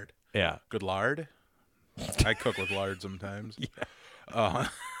lard. Yeah. Good lard? I cook with lard sometimes. Yeah.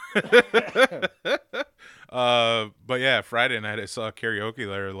 But yeah, Friday night I saw karaoke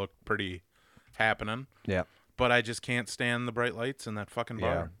there. It looked pretty happening. Yeah. But I just can't stand the bright lights in that fucking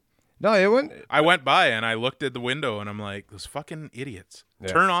bar. Yeah. No, it went. I went by and I looked at the window and I'm like, those fucking idiots. Yeah.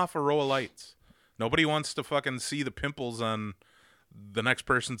 Turn off a row of lights. Nobody wants to fucking see the pimples on the next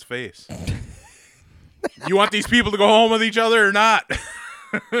person's face. You want these people to go home with each other or not?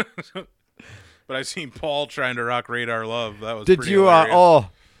 But I seen Paul trying to rock Radar Love. That was pretty hilarious.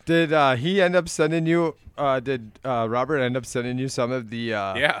 Did he end up sending you? Did Robert end up sending you some of the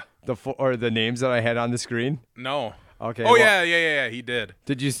the names that I had on the screen? No. Okay. Oh yeah. He did.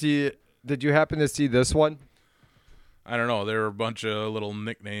 Did you happen to see this one? I don't know. There were a bunch of little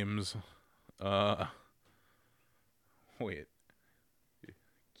nicknames. Wait.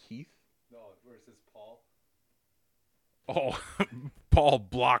 Keith? No. Where's this Paul? Oh, Paul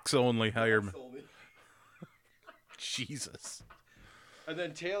Blocks Only Hireman. Jesus. And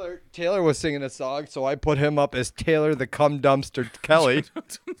then Taylor was singing a song, so I put him up as Taylor the Cum Dumpster Kelly.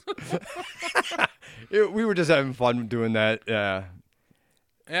 We were just having fun doing that. Yeah,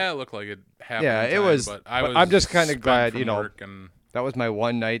 it looked like it happened. Yeah, it was. But I'm just kind of glad, and that was my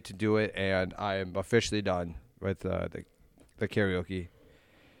one night to do it, and I am officially done with the karaoke.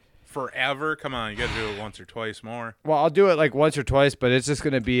 Forever? Come on, you got to do it once or twice more. Well, I'll do it like once or twice, but it's just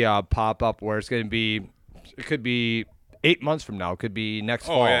going to be a pop-up where it's going to be, it could be 8 months from now. It could be next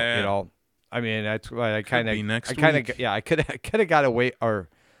fall, yeah. I mean, that's why I kind of, I could have got away, or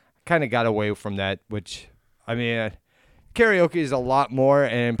kind of got away from that, which, I mean, karaoke is a lot more,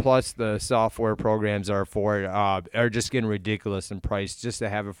 and plus the software programs are just getting ridiculous in price just to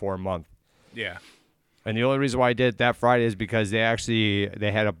have it for a month. Yeah. And the only reason why I did it that Friday is because they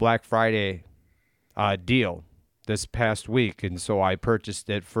had a Black Friday deal this past week, and so I purchased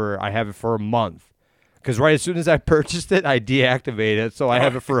it I have it for a month. Because right as soon as I purchased it, I deactivated it, so I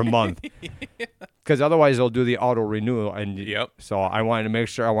have it for a month. Because otherwise they'll do the auto renewal, and so I wanted to make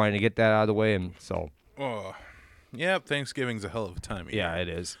sure I wanted to get that out of the way, and so. Oh, yeah. Thanksgiving's a hell of a time. Yeah, it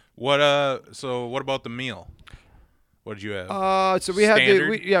is. So what about the meal? What did you have? So we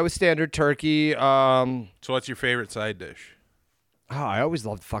had with standard turkey. So what's your favorite side dish? Oh, I always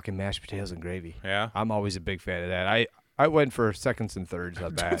loved fucking mashed potatoes and gravy. Yeah? I'm always a big fan of that. I went for seconds and thirds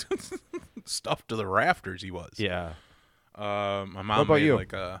on that. Stuffed to the rafters, he was. Yeah. My mom What about made you?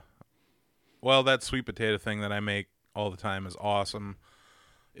 like that sweet potato thing that I make all the time is awesome.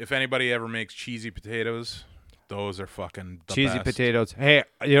 If anybody ever makes cheesy potatoes, those are fucking the Cheesy best. potatoes. Hey,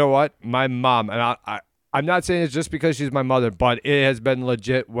 you know what? My mom, and I'm not saying it's just because she's my mother, but it has been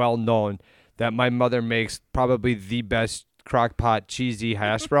legit well known that my mother makes probably the best crock pot cheesy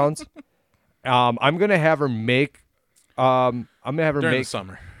hash browns. I'm gonna have her make. I'm gonna have her During make the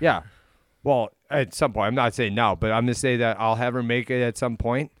summer. Yeah. Well, at some point. I'm not saying now, but I'm gonna say that I'll have her make it at some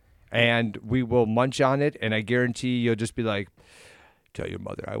point, and we will munch on it, and I guarantee you'll just be like, "Tell your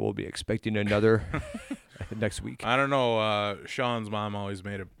mother I will be expecting another next week." I don't know. Sean's mom always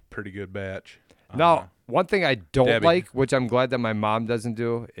made a pretty good batch. Now, one thing I don't Debbie. like, which I'm glad that my mom doesn't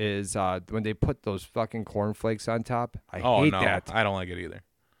do, is when they put those fucking cornflakes on top. I hate that. I don't like it either.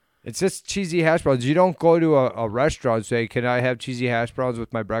 It's just cheesy hash browns. You don't go to a restaurant and say, "Can I have cheesy hash browns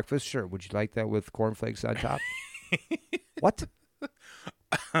with my breakfast?" Sure. Would you like that with cornflakes on top? What?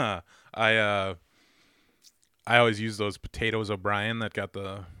 I always use those potatoes O'Brien that got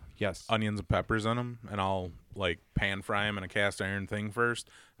the Yes. onions and peppers in them, and I'll like pan fry them in a cast iron thing first,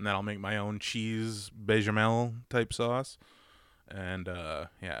 and then I'll make my own cheese bechamel type sauce. And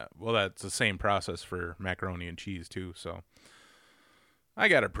that's the same process for macaroni and cheese too. So I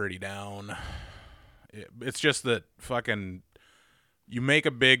got it pretty down. It's just that fucking you make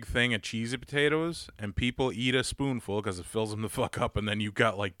a big thing of cheesy potatoes and people eat a spoonful because it fills them the fuck up, and then you've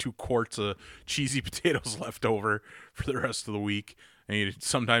got like 2 quarts of cheesy potatoes left over for the rest of the week. And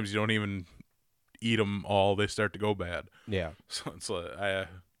sometimes you don't even eat them all; they start to go bad. Yeah. So it's like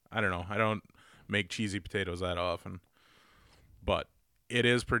I don't know. I don't make cheesy potatoes that often, but it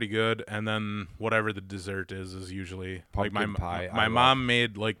is pretty good. And then whatever the dessert is usually Pumpkin like pie. My mom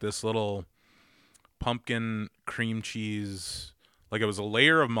made like this little pumpkin cream cheese. Like it was a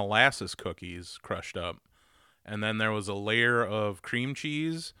layer of molasses cookies crushed up, and then there was a layer of cream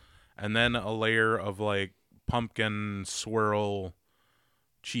cheese, and then a layer of like pumpkin swirl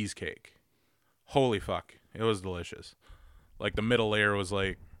cheesecake. Holy fuck. It was delicious. Like the middle layer was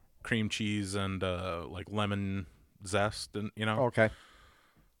like cream cheese and like lemon zest, and Okay.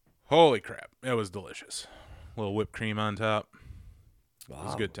 Holy crap. It was delicious. A little whipped cream on top. It was a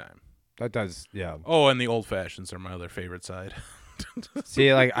Wow. good time. That does, yeah. Oh, and the old fashions are my other favorite side.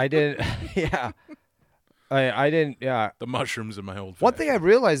 See, like I didn't, yeah. I didn't, yeah. The mushrooms in my old One thing I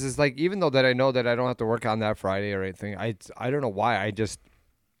realized is like even though that I know that I don't have to work on that Friday or anything, I don't know why I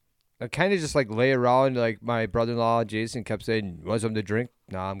kind of just like lay around. Like my brother-in-law Jason kept saying, "Want something to drink?"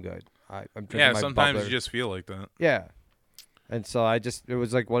 Nah, I'm good. I'm drinking Yeah, my sometimes bubbler. you just feel like that. Yeah. And so it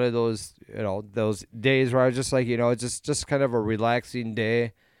was like one of those, those days where I was just like, it's just kind of a relaxing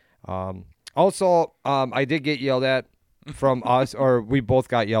day. Also, I did get yelled at from us, or we both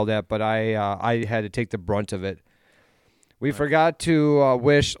got yelled at, but I had to take the brunt of it. We forgot to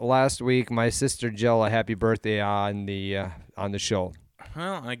wish last week my sister Jill a happy birthday on the show.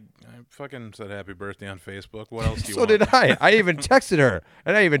 Well, I fucking said happy birthday on Facebook. What else do you So want? did I. I even texted her,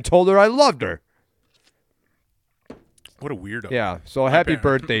 and I even told her I loved her. What a weirdo. Yeah. So happy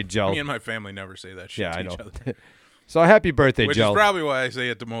birthday, Jill. Me and my family never say that shit Yeah, to I each know. other. So happy birthday, Which Jill. is probably why I say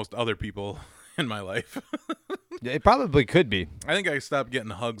it to most other people in my life. It probably could be. I think I stopped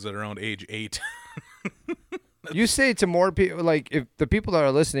getting hugs at around age 8. You say to more people, like if the people that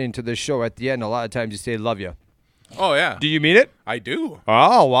are listening to this show at the end, a lot of times you say love you. Oh, yeah. Do you mean it? I do.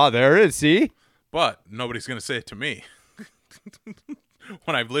 Oh, wow, there it is. See? But nobody's going to say it to me.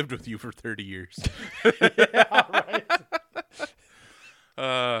 When I've lived with you for 30 years.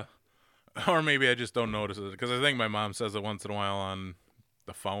 Or maybe I just don't notice it, because I think my mom says it once in a while on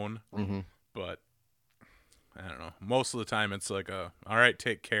the phone. Mm-hmm. But I don't know. Most of the time it's like all right,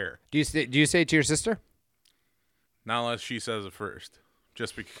 take care. Do you say it to your sister? Not unless she says it first.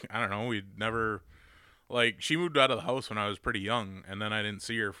 Just because, I don't know, we'd never, like, she moved out of the house when I was pretty young, and then I didn't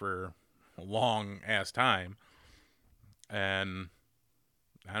see her for a long-ass time. And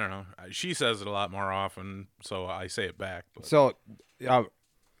I don't know. She says it a lot more often, so I say it back. But. So,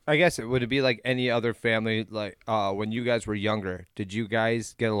 I guess it would be like any other family. Like when you guys were younger, did you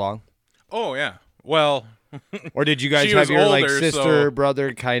guys get along? Oh, yeah. Well, or did you guys she have was your like older, sister, so-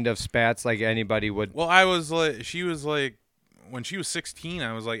 brother kind of spats like anybody would? well, I was like, she was like, when she was 16,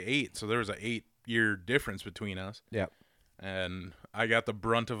 I was like 8, so there was an 8-year difference between us. Yeah. And I got the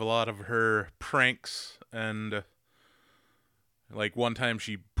brunt of a lot of her pranks, and like one time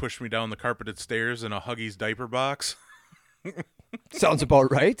she pushed me down the carpeted stairs in a Huggies diaper box. Sounds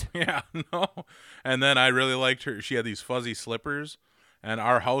about right. Yeah, no. And then I really liked her. She had these fuzzy slippers, and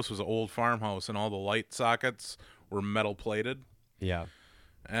our house was an old farmhouse, and all the light sockets were metal plated. Yeah.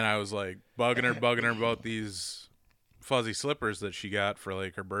 And I was like bugging her about these fuzzy slippers that she got for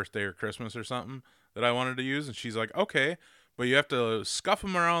like her birthday or Christmas or something that I wanted to use. And she's like, okay, but you have to scuff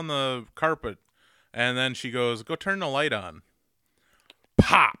them around the carpet. And then she goes, go turn the light on.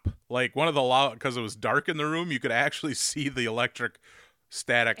 Pop! Like one of the because it was dark in the room, you could actually see the electric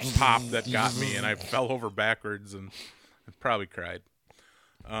static pop that got me, and I fell over backwards and probably cried.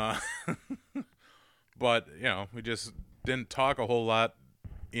 But, we just didn't talk a whole lot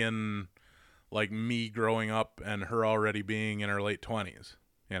in, like, me growing up and her already being in her late 20s,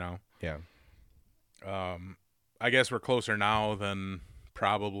 Yeah. I guess we're closer now than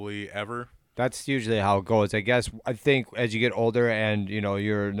probably ever. That's usually how it goes. I think as you get older and,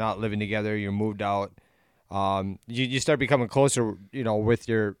 you're not living together, you're moved out, you start becoming closer, with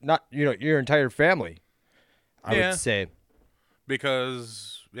your entire family, I would say.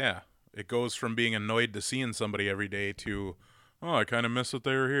 Because, it goes from being annoyed to seeing somebody every day to, oh, I kind of miss that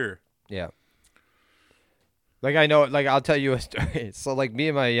they were here. Yeah. Like, I know, like, I'll tell you a story. So, like, me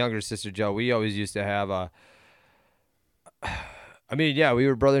and my younger sister, Joe, we always used to have we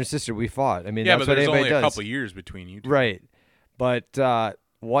were brother and sister. We fought. That's but what there's anybody only does. a couple years between you two. Right. But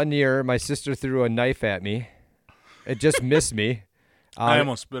one year, my sister threw a knife at me. It just missed me. I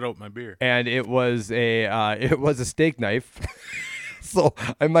almost spit out my beer. And it was a steak knife. So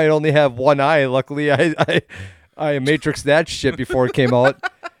I might only have one eye. Luckily, I matrixed that shit before it came out.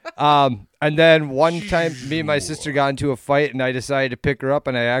 And then one time, me and my sister got into a fight, and I decided to pick her up,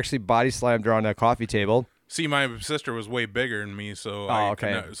 and I actually body slammed her on a coffee table. See, my sister was way bigger than me, so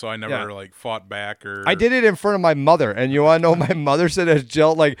I never like fought back or. I did it in front of my mother, and you want to know my mother said as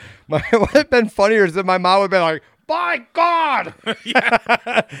Jill, like, what would have been funnier is that my mom would have been like, "By God!"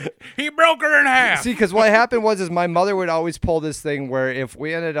 He broke her in half. See, because what happened was my mother would always pull this thing where if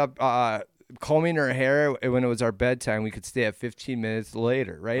we ended up combing her hair when it was our bedtime, we could stay at 15 minutes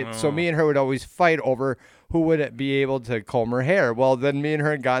later, right? Oh. So me and her would always fight over who would be able to comb her hair. Well, then me and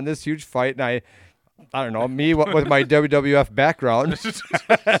her had gotten this huge fight, and I don't know, me with my WWF background,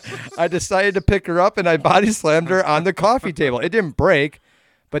 I decided to pick her up, and I body slammed her on the coffee table. It didn't break,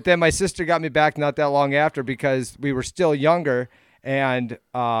 but then my sister got me back not that long after because we were still younger. And,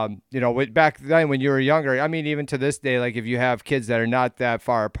 back then when you were younger, even to this day, like if you have kids that are not that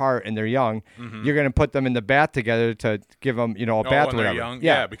far apart and they're young, you're going to put them in the bath together to give them, a bath or whatever. Young?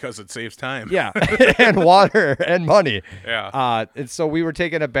 Yeah, because it saves time. Yeah, and water and money. Yeah. And so we were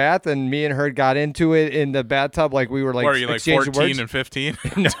taking a bath, and me and her got into it in the bathtub like we were like, what are you, like 14 words. and 15?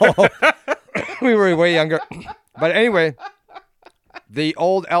 No, we were way younger. But anyway, the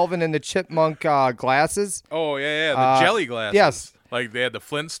old Alvin and the Chipmunk glasses. Oh, yeah, the jelly glasses. Yes. Like they had the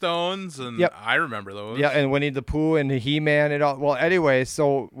Flintstones, and Yep. I remember those. Yeah, and Winnie the Pooh and He-Man and all. Well, anyway,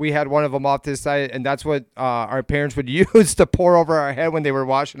 so we had one of them off to the side, and that's what our parents would use to pour over our head when they were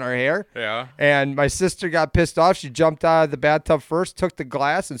washing our hair. Yeah. And my sister got pissed off. She jumped out of the bathtub first, took the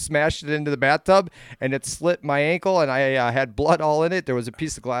glass and smashed it into the bathtub, and it slit my ankle, and I had blood all in it. There was a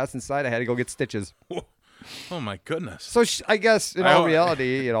piece of glass inside. I had to go get stitches. Oh, my goodness. So I guess, in all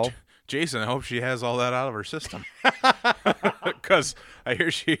reality, Jason, I hope she has all that out of her system. Because I hear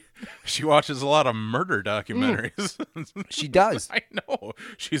she watches a lot of murder documentaries. She does. I know.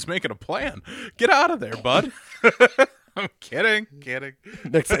 She's making a plan. Get out of there, bud. I'm kidding.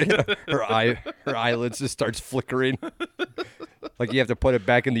 Next thing, her eyelids just starts flickering. Like you have to put it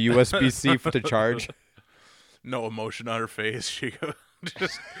back in the USB-C to charge. No emotion on her face. She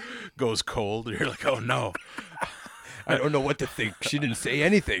just goes cold. You're like, oh, no. I don't know what to think. She didn't say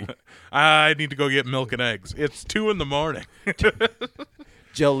anything. I need to go get milk and eggs. It's 2 a.m.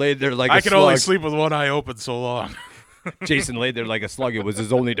 Jill laid there like a slug. I can only sleep with one eye open so long. Jason laid there like a slug. It was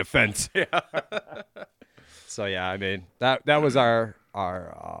his only defense. Yeah. So, yeah, that was our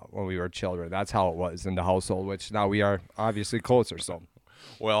when we were children. That's how it was in the household, which now we are obviously closer. So,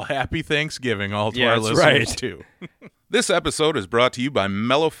 well, happy Thanksgiving all to our listeners, right. too. This episode is brought to you by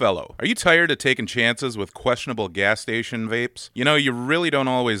Mellow Fellow. Are you tired of taking chances with questionable gas station vapes? You really don't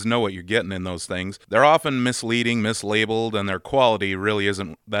always know what you're getting in those things. They're often misleading, mislabeled, and their quality really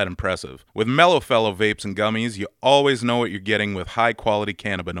isn't that impressive. With Mellow Fellow vapes and gummies, you always know what you're getting with high-quality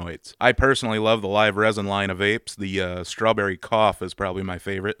cannabinoids. I personally love the live resin line of vapes. The Strawberry Cough is probably my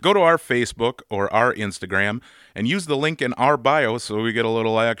favorite. Go to our Facebook or our Instagram and use the link in our bio so we get a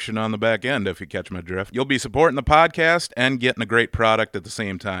little action on the back end, if you catch my drift. You'll be supporting the podcast and getting a great product at the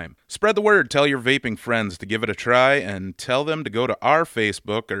same time. Spread the word. Tell your vaping friends to give it a try, and tell them to go to our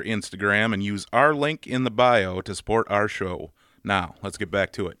Facebook or Instagram and use our link in the bio to support our show. Now, let's get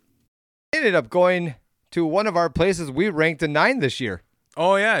back to it. I ended up going to one of our places we ranked a 9 this year.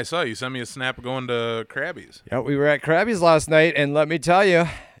 Oh, yeah, I saw you sent me a snap going to Krabby's. Yeah, we were at Krabby's last night, and let me tell you,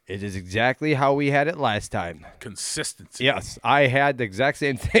 it is exactly how we had it last time. Consistency. Yes, I had the exact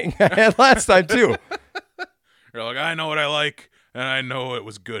same thing I had last time, too. You're like, I know what I like, and I know it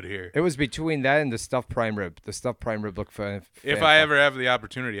was good here. It was between that and the stuffed prime rib. The stuffed prime rib looked fun. If I ever have the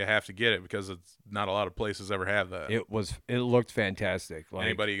opportunity, I have to get it because it's not a lot of places ever have that. It looked fantastic. Like,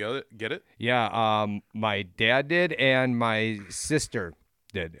 Anybody get it? Yeah, my dad did, and my sister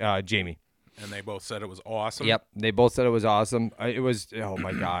did, Jamie. And they both said it was awesome. Yep, they both said it was awesome. It was, oh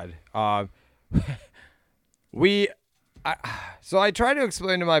my god. So I try to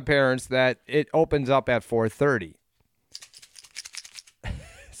explain to my parents that it opens up at 4:30.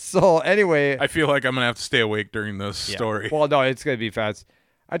 So anyway, I feel like I'm gonna have to stay awake during this story. Well, no, it's gonna be fast.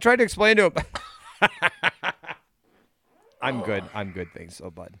 I tried to explain to him. I'm good. Thanks, so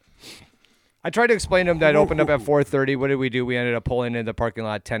bud. I tried to explain to him that it opened up at 4:30. What did we do? We ended up pulling in the parking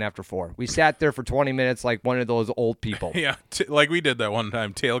lot 10 after 4. We sat there for 20 minutes like one of those old people. Yeah, like we did that one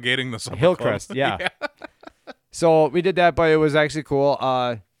time, tailgating the Summer Hillcrest, Club. yeah. So we did that, but it was actually cool.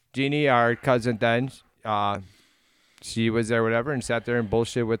 Jeannie, our cousin then, she was there, whatever, and sat there and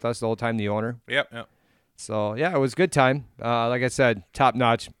bullshit with us the whole time, the owner. Yep. So, yeah, it was a good time. Like I said, top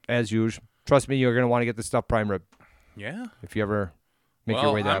notch, as usual. Trust me, you're going to want to get the stuffed prime rib. Yeah. If you ever make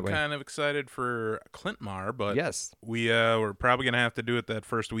your way that way. I'm kind of excited for Clintmar, but yes, we're probably going to have to do it that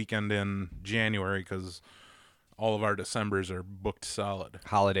first weekend in January because all of our Decembers are booked solid.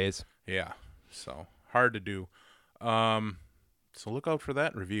 Holidays. Yeah, so hard to do. So look out for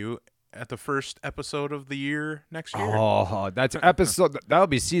that review at the first episode of the year next year. Oh, that's episode. That'll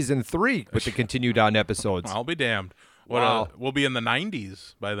be season 3 with the continued on episodes. I'll be damned. Wow. We'll be in the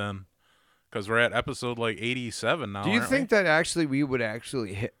 90s by then because we're at episode like 87 now. Do you aren't think that actually we would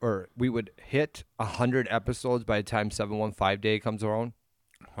hit 100 episodes by the time 715 Day comes around?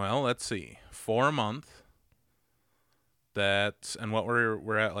 Well, let's see. 4 a month. And what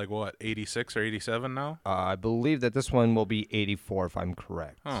we're at, like what, 86 or 87 now? I believe that this one will be 84 if I'm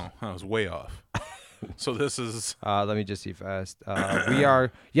correct. Oh, I was way off. So this is let me just see fast.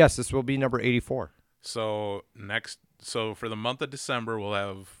 This will be number 84. So for the month of December we'll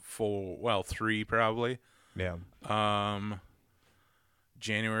have 3 probably. Yeah.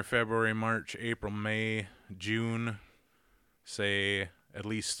 January, February, March, April, May, June, say at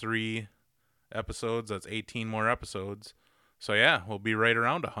least 3 episodes. That's 18 more episodes. So yeah, we'll be right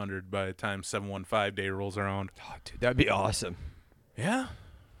around 100 by the time 715 Day rolls around. Oh, dude, that'd be awesome. Yeah.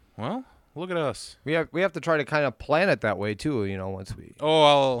 Well, look at us. We have to try to kind of plan it that way too, once we.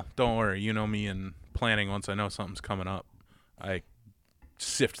 Oh, don't worry. You know me in planning. Once I know something's coming up, I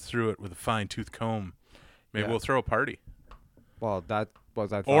sift through it with a fine-tooth comb. Maybe we'll throw a party. Well, that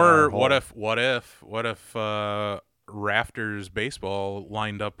was I thought. Or what if Rafters baseball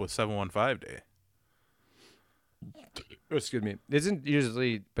lined up with 715 Day? Excuse me. It's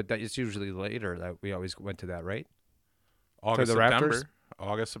usually later that we always went to that, right? August, the September. Rafters?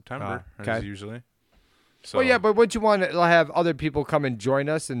 August, September okay. is usually. So, Well, yeah, but wouldn't you want to have other people come and join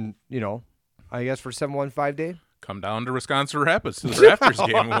us and, I guess for 715 Day? come down to Wisconsin Rapids to the Rafters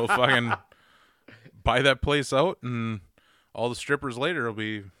game. We'll fucking buy that place out, and all the strippers later will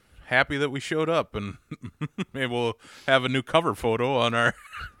be happy that we showed up, and maybe we'll have a new cover photo on our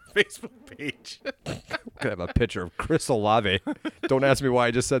Facebook page. Could have a picture of Chris Olave. Don't ask me why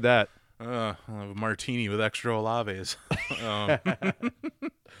I just said that. I'll have a martini with extra Olaves.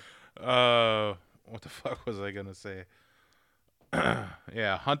 What the fuck was I gonna say?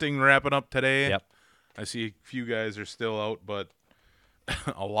 Yeah, hunting wrapping up today. Yep. I see a few guys are still out, but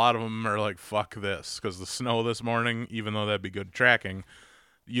a lot of them are like, fuck this, because the snow this morning, even though that'd be good tracking,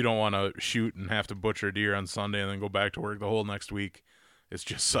 you don't want to shoot and have to butcher a deer on Sunday and then go back to work the whole next week. It's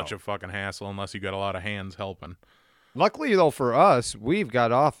just such a fucking hassle unless you got a lot of hands helping. Luckily, though, for us, we've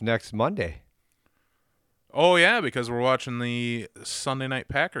got off next Monday. Oh, yeah, because we're watching the Sunday night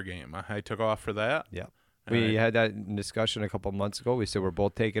Packer game. I took off for that. Yeah. We had that discussion a couple months ago. We said we're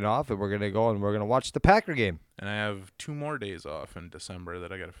both taking off, and we're going to go and we're going to watch the Packer game. And I have 2 more days off in December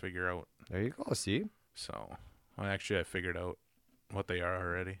that I got to figure out. There you go. See? So, I figured out what they are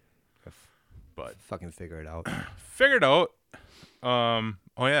already. But fucking figure it out. Figured out. Oh,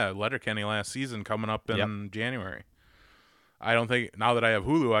 yeah, Letterkenny last season coming up in January. I don't think, now that I have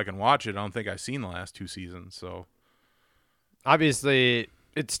Hulu, I can watch it. I don't think I've seen the last 2 seasons, so. Obviously,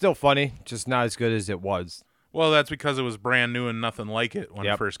 it's still funny, just not as good as it was. Well, that's because it was brand new and nothing like it when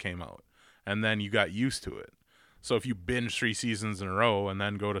Yep. it first came out. And then you got used to it. So if you binge 3 seasons in a row and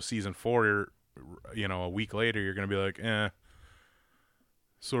then go to season 4, a week later, you're going to be like,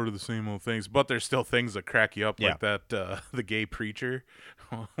 sort of the same old things, but there's still things that crack you up, like that the gay preacher.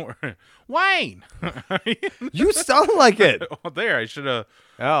 Wayne, You sound like it. Oh, there, I should have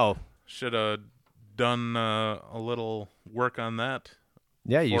done a little work on that.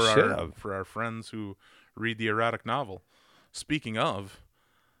 Yeah, you should have. For our friends who read the erotic novel. Speaking of,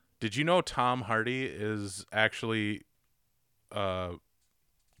 did you know Tom Hardy is actually the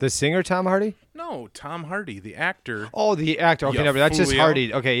singer Tom Hardy? No, Tom Hardy, the actor. Oh, the actor. Okay, no, but that's just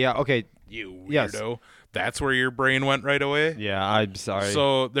Hardy. Okay, yeah, okay. You weirdo. Yes. That's where your brain went right away? Yeah, I'm sorry.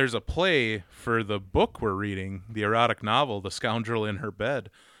 So there's a play for the book we're reading, the erotic novel, The Scoundrel in Her Bed.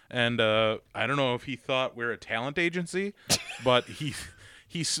 And I don't know if he thought we're a talent agency, but he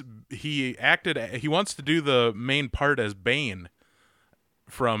wants to do the main part as Bane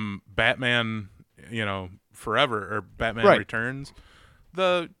from Batman, Forever, or Batman Returns,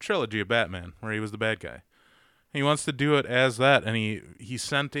 the trilogy of Batman, where he was the bad guy. He wants to do it as that, and he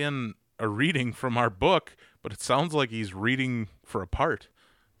sent in a reading from our book, but it sounds like he's reading for a part.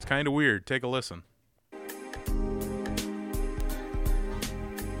 It's kind of weird. Take a listen.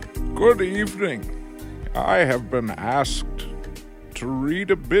 Good evening. I have been asked to read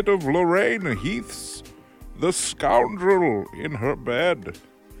a bit of Lorraine Heath's The Scoundrel in Her Bed.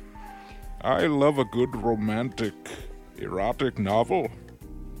 I love a good romantic, erotic novel.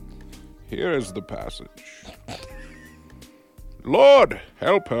 Here is the passage. Lord,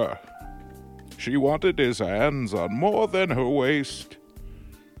 help her. She wanted his hands on more than her waist.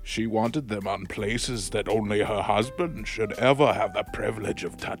 She wanted them on places that only her husband should ever have the privilege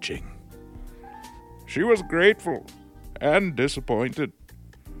of touching. She was grateful and disappointed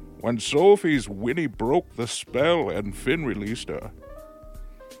when Sophie's whinny broke the spell and Finn released her.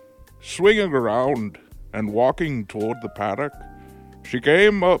 Swinging around and walking toward the paddock, she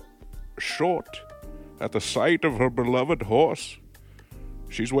came up short at the sight of her beloved horse.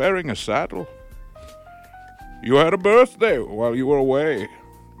 She's wearing a saddle. You had a birthday while you were away,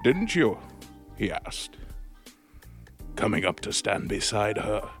 didn't you? He asked, coming up to stand beside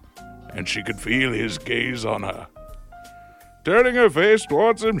her, and she could feel his gaze on her. Turning her face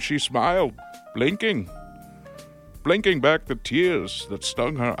towards him, she smiled, blinking back the tears that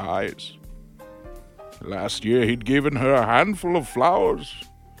stung her eyes. Last year he'd given her a handful of flowers,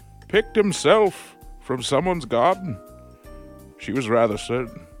 picked himself from someone's garden. She was rather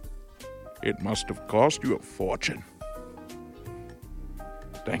certain. It must have cost you a fortune.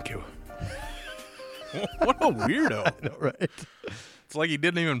 Thank you. What a weirdo. I know, right? It's like he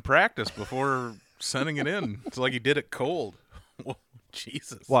didn't even practice before sending it in. It's like he did it cold. Whoa,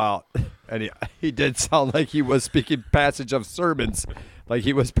 Jesus. Wow. And he did sound like he was speaking passage of sermons, like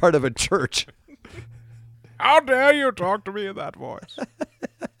he was part of a church. How dare you talk to me in that voice?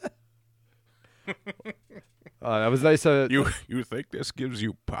 That was nice. You think this gives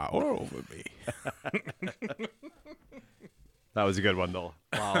you power over me? That was a good one, though.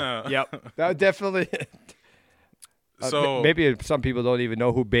 Wow. Yep. That definitely. So maybe some people don't even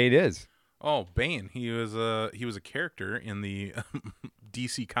know who Bane is. Oh, Bane. He was a character in the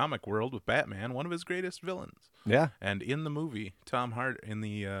DC comic world with Batman, one of his greatest villains. Yeah. And in the movie, Tom Hardy, in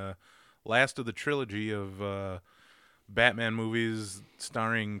the last of the trilogy of Batman movies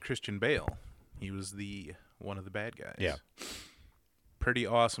starring Christian Bale, he was one of the bad guys. Yeah. Pretty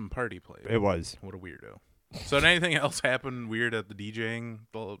awesome party play. It was. What a weirdo. So did anything else happen weird at the DJing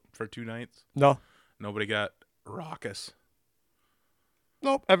for 2 nights? No. Nobody got raucous?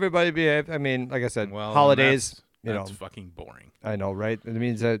 Nope. Everybody behaved. I mean, like I said, well, holidays. That's fucking boring. I know, right? It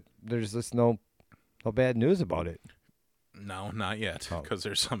means that there's just no bad news about it. No, not yet, because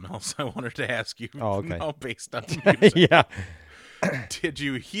there's something else I wanted to ask you. Oh, okay. Now based on music. Yeah. Did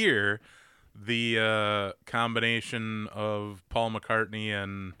you hear the combination of Paul McCartney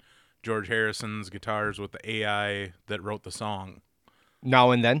and George Harrison's guitars with the AI that wrote the song?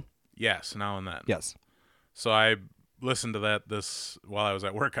 Now and then? Yes, now and then. Yes. So I listened to that while I was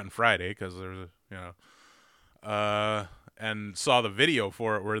at work on Friday, because there's and saw the video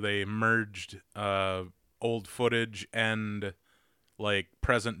for it where they merged old footage and like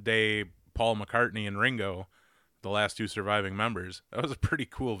present day Paul McCartney and Ringo, the last 2 surviving members. That was a pretty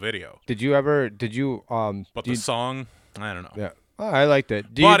cool video. But the song, I don't know. Yeah. Oh, I liked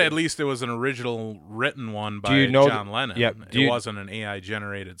it. At least it was an original written one by John Lennon. Yeah. It wasn't an AI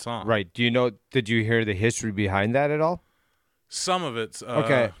generated song. Right. Did you hear the history behind that at all? Some of it's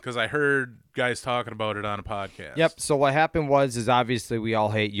okay, because I heard guys talking about it on a podcast. Yep. So what happened was obviously we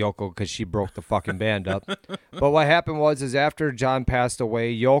all hate Yoko because she broke the fucking band up. But what happened was after John passed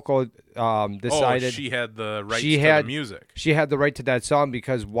away, Yoko decided she had the rights to the music. She had the right to that song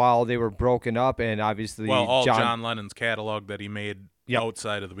because while they were broken up, and obviously all John Lennon's catalog that he made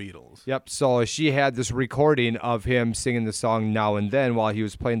outside of the Beatles. Yep. So she had this recording of him singing the song Now and Then while he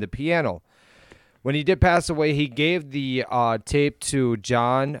was playing the piano. When he did pass away, he gave the tape to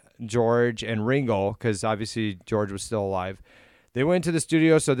John, George, and Ringo, because obviously George was still alive. They went to the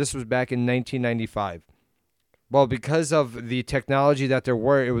studio, so this was back in 1995. Well, because of the technology that there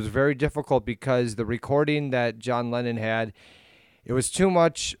were, it was very difficult because the recording that John Lennon had, it was too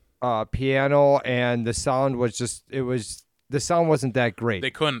much piano, and the sound was the sound wasn't that great. They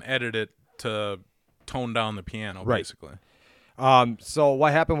couldn't edit it to tone down the piano, Right. basically. So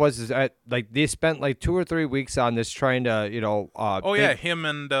what happened was they spent like 2 or 3 weeks on this trying to, Him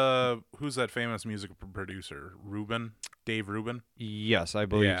and who's that famous music producer? Dave Rubin? Yes, I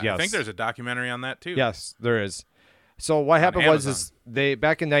believe. Yeah, yes. I think there's a documentary on that too. Yes, there is. So what happened was they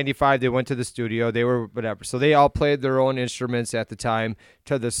back in 95 they went to the studio, they were whatever. So they all played their own instruments at the time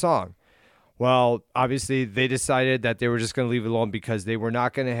to the song. Well, obviously, they decided that they were just going to leave it alone because they were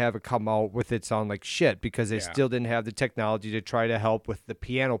not going to have it come out with it sound like shit because they still didn't have the technology to try to help with the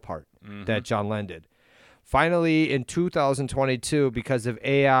piano part that John Lennon did. Finally, in 2022, because of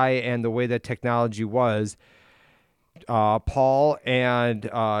AI and the way that technology was, Paul and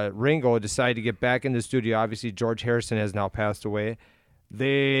Ringo decided to get back in the studio. Obviously, George Harrison has now passed away.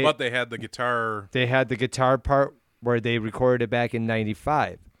 But they had the guitar. They had the guitar part where they recorded it back in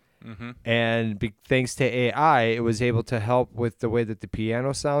 95. And thanks to AI, it was able to help with the way that the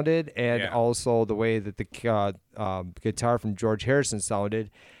piano sounded and also the way that the guitar from George Harrison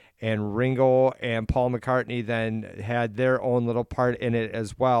sounded. And Ringo and Paul McCartney then had their own little part in it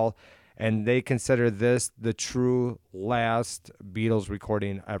as well. And they consider this the true last Beatles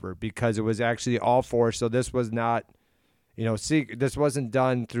recording ever because it was actually all four. So this was not, this wasn't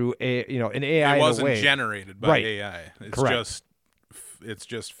done through an AI. It wasn't in a way. Generated by AI. It's Correct. It's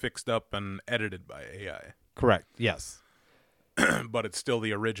just fixed up and edited by AI. Correct. Yes. But it's still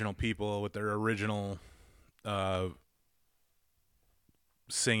the original people with their original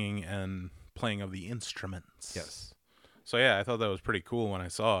singing and playing of the instruments. Yes. So yeah, I thought that was pretty cool when I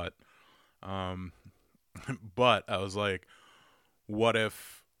saw it. But I was like, what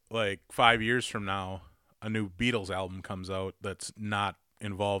if like 5 years from now a new Beatles album comes out that's not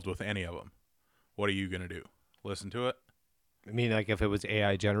involved with any of them? What are you going to do? Listen to it? I mean, like if it was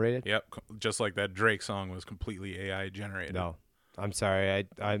AI generated? Yep, just like that Drake song was completely AI generated. No, I'm sorry.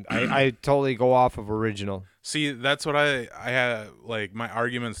 I totally go off of original. See, that's what I had, like, my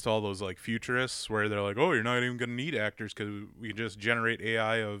arguments to all those, like, futurists where they're like, oh, you're not even going to need actors because we just generate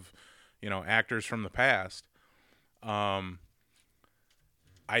AI of, actors from the past. I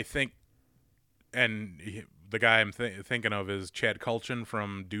think, and the guy I'm thinking of is Chad Kultgen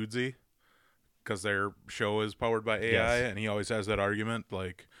from Dudesy, because their show is powered by AI, and he always has that argument,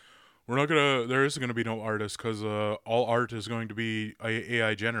 like, there isn't going to be no artists because all art is going to be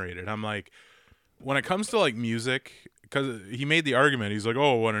AI generated. I'm like, when it comes to, like, music, because he made the argument, he's like,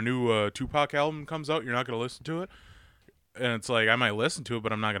 oh, when a new Tupac album comes out, you're not going to listen to it? And it's like, I might listen to it,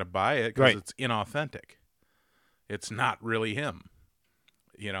 but I'm not going to buy it because it's inauthentic. It's not really him,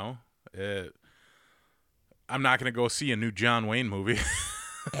 I'm not going to go see a new John Wayne movie.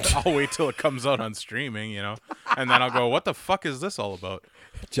 I'll wait till it comes out on streaming, and then I'll go, what the fuck is this all about?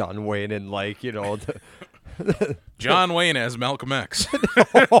 John Wayne and John Wayne as Malcolm X.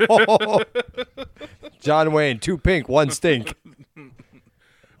 John Wayne, 2 pink, 1 stink.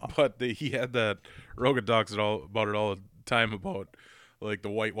 But he had that, Rogan talks about it all the time about like the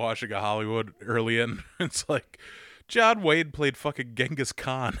whitewashing of Hollywood early in. It's like, John Wayne played fucking Genghis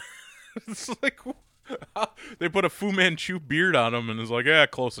Khan. It's like, they put a Fu Manchu beard on him and it's like, yeah,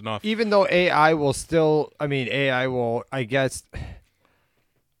 close enough. Even though AI will I guess,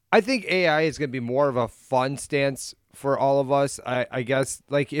 I think AI is going to be more of a fun stance for all of us. I guess,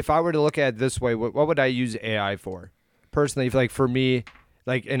 like, if I were to look at it this way, what would I use AI for? Personally, like, for me,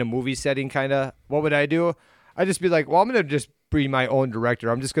 like, in a movie setting, kind of, what would I do? I'd just be like, well, I'm going to just be my own director.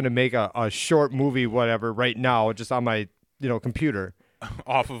 I'm just going to make a short movie, whatever, right now, just on my, computer.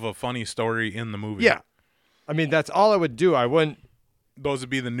 Off of a funny story in the movie. Yeah. I mean, that's all I would do. I wouldn't. Those would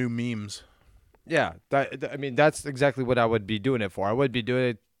be the new memes. Yeah. That's exactly what I would be doing it for. I would be doing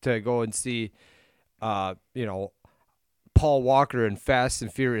it to go and see, Paul Walker in Fast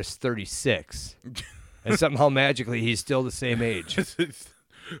and Furious 36. And somehow magically he's still the same age.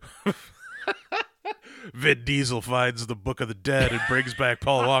 Vin Diesel finds the Book of the Dead and brings back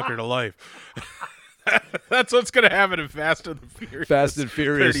Paul Walker to life. That's what's going to happen in Fast and Furious. Fast and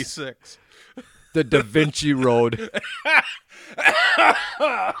Furious 36. The Da Vinci Road.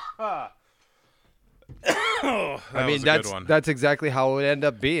 I mean, that's exactly how it would end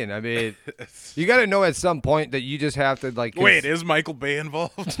up being. I mean, you got to know at some point that you just have to like. Wait, is Michael Bay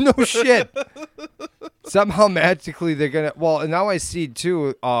involved? No shit. Somehow magically they're gonna. Well, and now I see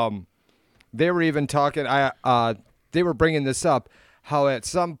too. They were even talking. They were bringing this up. How at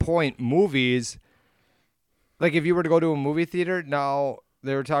some point movies, like if you were to go to a movie theater now.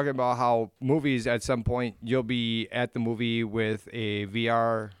 They were talking about how movies at some point you'll be at the movie with a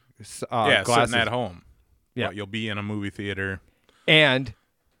VR glasses. Sitting at home. Yeah, you'll be in a movie theater, and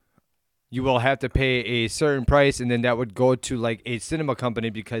you will have to pay a certain price, and then that would go to like a cinema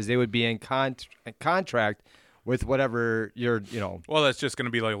company because they would be in contract with whatever you're. Well, that's just going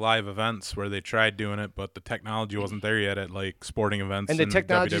to be like live events where they tried doing it, but the technology wasn't there yet at like sporting events. And the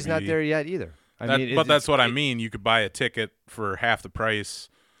technology's WWE. Not there yet either. That's what I mean. You could buy a ticket for half the price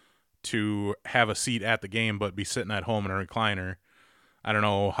to have a seat at the game, but be sitting at home in a recliner. I don't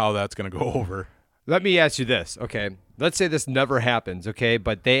know how that's going to go over. Let me ask you this, okay? Let's say this never happens, okay?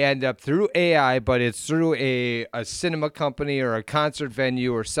 But they end up through AI, but it's through a cinema company or a concert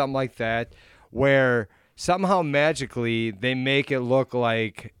venue or something like that, where somehow magically they make it look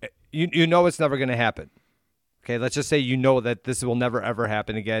like you know it's never going to happen. Okay, let's just say you know that this will never ever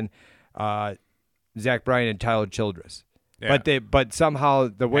happen again. Zach Bryan and Tyler Childress. Yeah. But somehow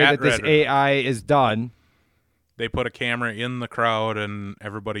the way that this AI is done, they put a camera in the crowd and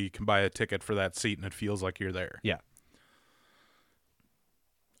everybody can buy a ticket for that seat and it feels like you're there. Yeah.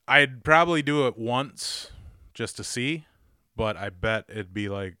 I'd probably do it once just to see, but I bet it'd be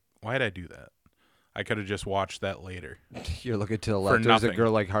like, why'd I do that? I could have just watched that later. You're looking to the left. There's a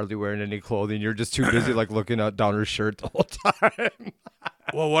girl like hardly wearing any clothing. You're just too busy like looking down her shirt the whole time.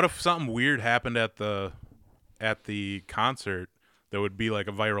 Well, what if something weird happened at the concert that would be like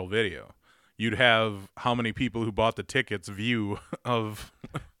a viral video? You'd have how many people who bought the tickets view of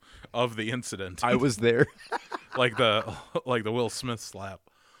the incident. I was there. like the Will Smith slap.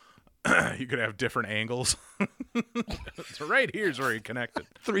 You could have different angles. So right here's where he connected.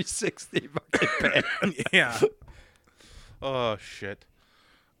 360 fucking pan. Yeah. Oh shit.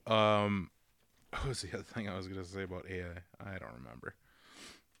 What was the other thing I was gonna say about AI? I don't remember.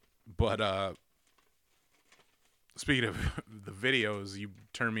 But speaking of the videos, you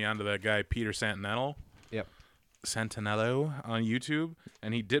turned me on to that guy Peter Santinello. Yep. Santinello on YouTube,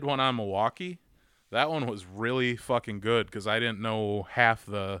 and he did one on Milwaukee. That one was really fucking good because I didn't know half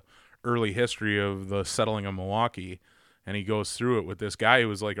the early history of the settling of Milwaukee, and he goes through it with this guy who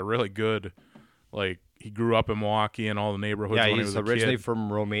was like a really good, like he grew up in Milwaukee and all the neighborhoods. Yeah, when he's he was originally a kid.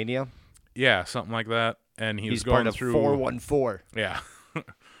 From Romania. Yeah, something like that. And he's part going of through 414. Yeah.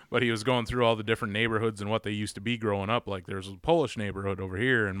 But he was going through all the different neighborhoods and what they used to be growing up. Like there's a Polish neighborhood over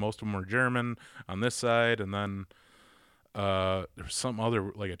here, and most of them were German on this side, and then there was some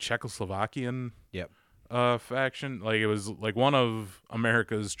other like a Czechoslovakian faction. Like it was like one of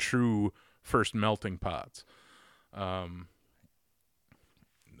America's true first melting pots. A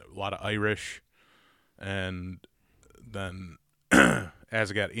lot of Irish, and then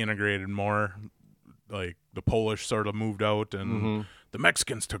as it got integrated more, like the Polish sort of moved out and the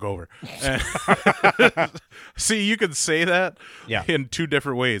Mexicans took over. See, you could say that in two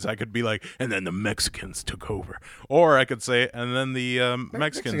different ways. I could be like, and then the Mexicans took over. Or I could say, and then the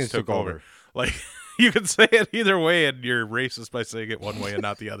Mexicans took over. Like, you could say it either way, and you're racist by saying it one way and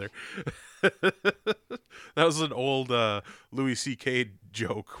not the other. That was an old Louis C.K.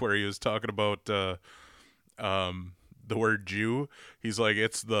 joke where he was talking about the word Jew. He's like,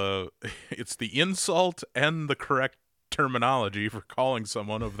 it's the insult and the correct terminology for calling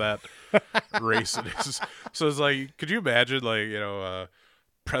someone of that race. So it's like, could you imagine, like,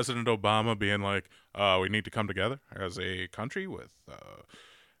 President Obama being like, we need to come together as a country with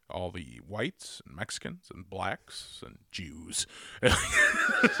all the whites and Mexicans and blacks and Jews.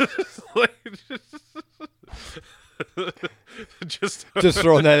 Just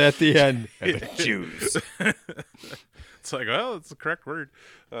throwing that at the end. Jews. It's like, well, it's the correct word.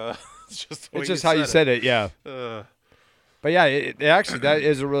 It's just how you said it. Yeah. But yeah, it actually that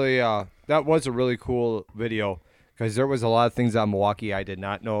was a really cool video because there was a lot of things on Milwaukee I did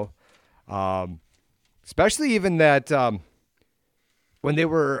not know, especially even that when they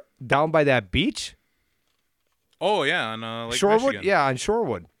were down by that beach. Oh yeah, on Lake Shorewood. Michigan. Yeah, on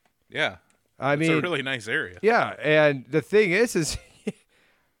Shorewood. Yeah, it's a really nice area. Yeah, and the thing is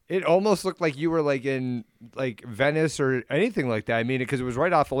it almost looked like you were like in like Venice or anything like that. I mean, because it was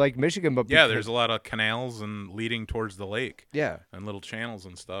right off of Lake Michigan. But yeah, there's a lot of canals and leading towards the lake. Yeah, and little channels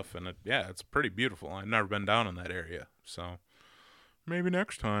and stuff, and it's pretty beautiful. I've never been down in that area, so maybe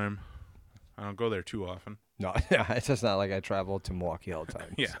next time. I don't go there too often. No, it's just not like I travel to Milwaukee all the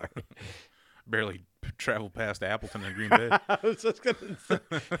time. Yeah, barely travel past Appleton and Green Bay. I was just going to say,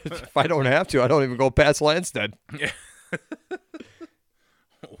 if I don't have to, I don't even go past Lansted. Yeah.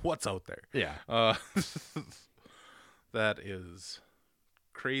 What's out there? Yeah. That is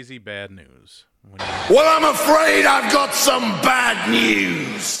crazy bad news. Well, I'm afraid I've got some bad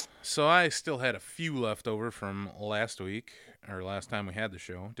news. So I still had a few left over from last week, or last time we had the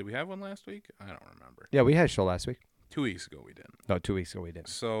show. Did we have one last week? I don't remember. Yeah, we had a show last week. 2 weeks ago we didn't. No, 2 weeks ago we didn't.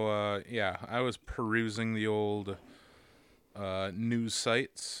 So, yeah, I was perusing the old news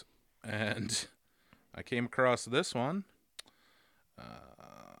sites, and I came across this one.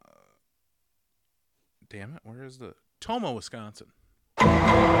 Damn it, where is the... Toma, Wisconsin.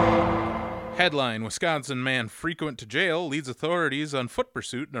 Headline, Wisconsin man frequent to jail leads authorities on foot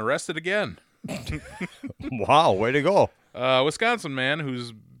pursuit and arrested again. Wow, way to go. Wisconsin man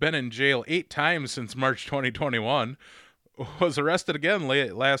who's been in jail 8 times since March 2021 was arrested again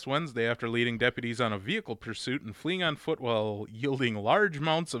last Wednesday after leading deputies on a vehicle pursuit and fleeing on foot while yielding large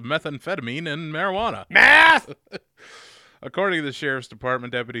amounts of methamphetamine and marijuana. Math! According to the Sheriff's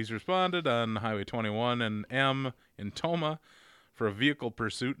Department, deputies responded on Highway 21 and M in Toma for a vehicle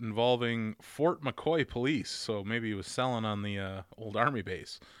pursuit involving Fort McCoy police. So maybe he was selling on the old Army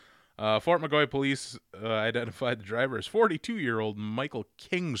base. Fort McCoy police identified the driver as 42-year-old Michael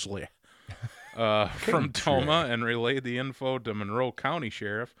Kingsley from Toma and relayed the info to Monroe County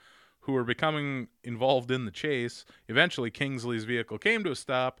Sheriff, who were becoming involved in the chase. Eventually, Kingsley's vehicle came to a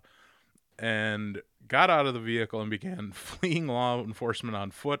stop and got out of the vehicle and began fleeing law enforcement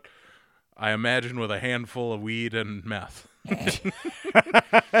on foot, I imagine with a handful of weed and meth.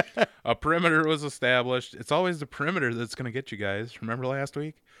 A perimeter was established. It's always the perimeter that's going to get you guys. Remember last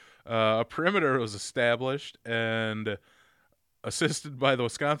week? A perimeter was established and assisted by the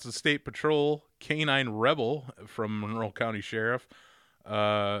Wisconsin State Patrol Canine Rebel from Monroe County Sheriff.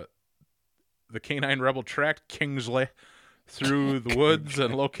 The Canine Rebel tracked Kingsley through the woods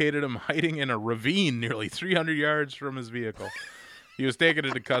and located him hiding in a ravine nearly 300 yards from his vehicle. He was taken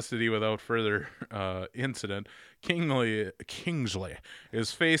into custody without further incident. Kingsley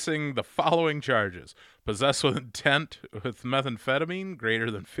is facing the following charges: possess with intent with methamphetamine greater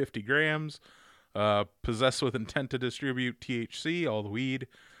than 50 grams, possess with intent to distribute THC, all the weed,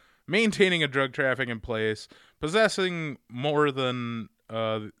 maintaining a drug traffic in place, possessing more than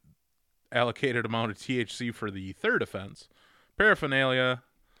allocated amount of THC for the third offense, paraphernalia,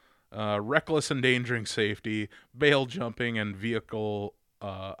 reckless endangering safety, bail jumping, and vehicle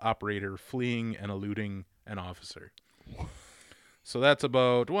operator fleeing and eluding an officer. So that's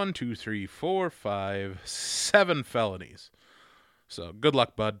about 7 felonies. So good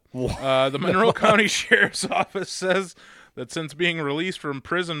luck, bud. The Monroe County Sheriff's Office says that since being released from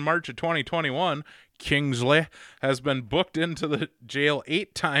prison March of 2021, Kingsley has been booked into the jail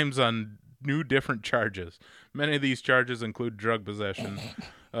 8 times on new different charges. Many of these charges include drug possession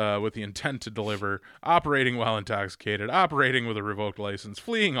with the intent to deliver, operating while intoxicated, operating with a revoked license,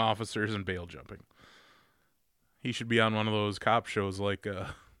 fleeing officers, and bail jumping. He should be on one of those cop shows like the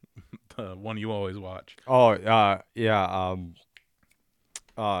one you always watch. Oh, yeah.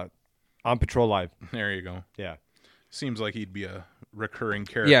 On Patrol Live. There you go. Yeah. Seems like he'd be a recurring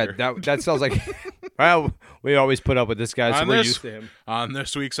character. Yeah, that sounds like... Well, we always put up with this guy, so we're used to him. On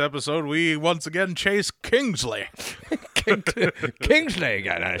this week's episode, we once again chase Kingsley. Kingsley,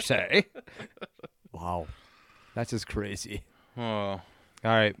 gotta say. Wow. That's just crazy. Oh. All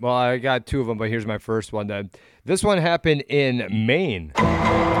right. Well, I got 2 of them, but here's my first one then. This one happened in Maine.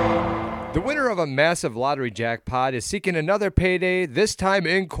 The winner of a massive lottery jackpot is seeking another payday, this time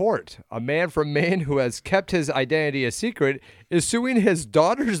in court. A man from Maine who has kept his identity a secret is suing his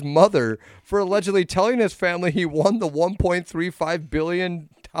daughter's mother for allegedly telling his family he won the $1.35 billion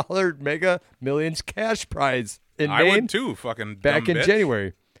Mega Millions cash prize in Maine. I would too, fucking back in bitch.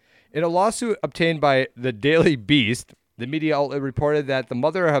 January. In a lawsuit obtained by the Daily Beast, the media outlet reported that the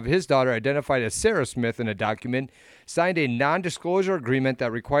mother of his daughter, identified as Sarah Smith in a document, signed a non-disclosure agreement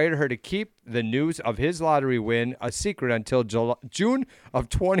that required her to keep the news of his lottery win a secret until June of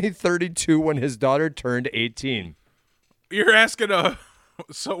 2032 when his daughter turned 18. You're asking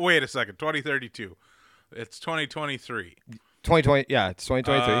so wait a second, 2032. It's 2023. 2020, yeah, it's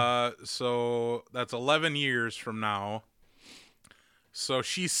 2023. So that's 11 years from now. So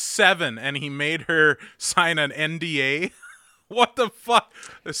she's 7, and he made her sign an NDA? What the fuck?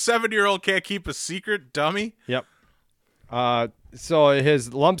 A 7-year-old can't keep a secret, dummy? Yep. So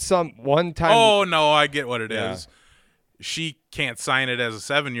his lump sum one time... Oh, no, I get what it is. She can't sign it as a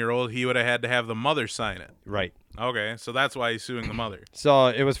 7-year-old. He would have had to have the mother sign it. Right. Okay, so that's why he's suing the mother. So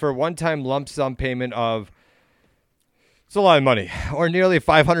it was for a one-time lump sum payment of It's a lot of money, or nearly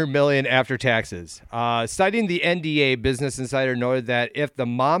 $500 million after taxes. Citing the NDA, Business Insider noted that if the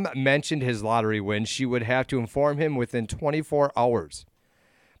mom mentioned his lottery win, she would have to inform him within 24 hours.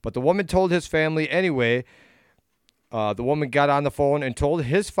 But the woman told his family anyway. The woman got on the phone and told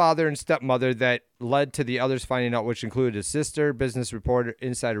his father and stepmother that led to the others finding out, which included his sister. Business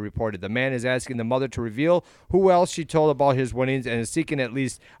Insider reported the man is asking the mother to reveal who else she told about his winnings and is seeking at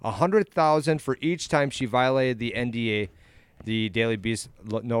least $100,000 for each time she violated the NDA. The Daily Beast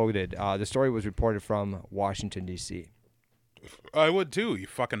noted. The story was reported from Washington, D.C. I would too, you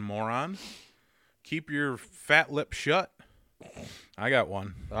fucking moron. Keep your fat lip shut. I got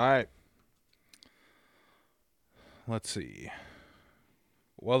one. All right. Let's see.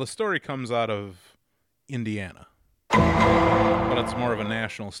 Well, the story comes out of Indiana, but it's more of a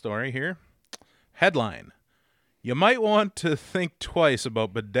national story here. Headline: you might want to think twice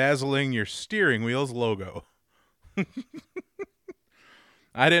about bedazzling your steering wheel's logo.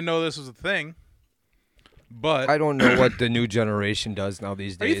 I didn't know this was a thing, but I don't know what the new generation does now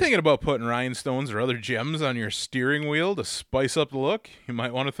these days. Are you thinking about putting rhinestones or other gems on your steering wheel to spice up the look? You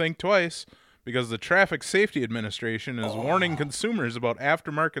might want to think twice, because the Traffic Safety Administration is warning consumers about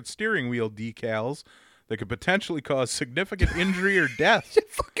aftermarket steering wheel decals that could potentially cause significant injury or death.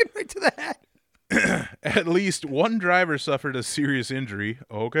 Fucking right to the head. At least one driver suffered a serious injury,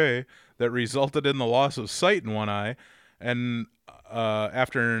 that resulted in the loss of sight in one eye, and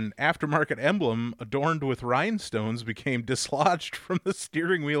after an aftermarket emblem adorned with rhinestones became dislodged from the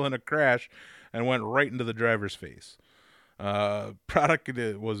steering wheel in a crash and went right into the driver's face. Product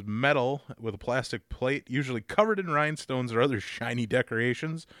was metal with a plastic plate, usually covered in rhinestones or other shiny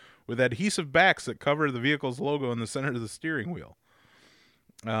decorations, with adhesive backs that cover the vehicle's logo in the center of the steering wheel.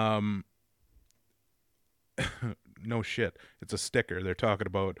 No shit. It's a sticker. They're talking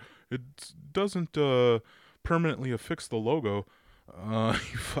about it doesn't permanently affix the logo.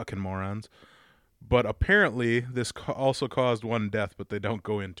 You fucking morons. But apparently this also caused one death, but they don't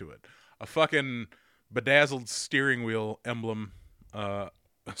go into it. A fucking bedazzled steering wheel emblem,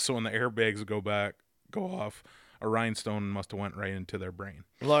 so when the airbags go off, a rhinestone must have went right into their brain.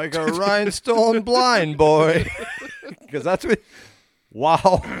 Like a rhinestone blind boy. Because that's what...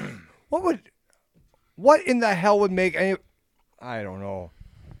 Wow. What in the hell would make any... I don't know.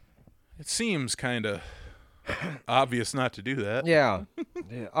 It seems kind of obvious not to do that. Yeah.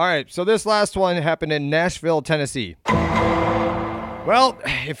 All right, so this last one happened in Nashville, Tennessee. Well,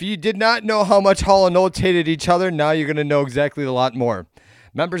 if you did not know how much Hall & Oates hated each other, now you're going to know exactly a lot more.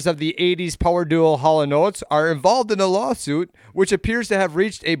 Members of the 80s power duo Hall & Oates are involved in a lawsuit which appears to have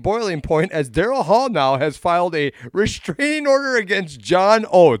reached a boiling point as Daryl Hall now has filed a restraining order against John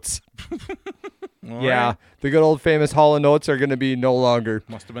Oates. Yeah, the good old famous Hall & Oates are going to be no longer.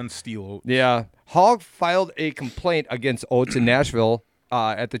 Must have been Steel Oates. Yeah. Hall filed a complaint against Oates in Nashville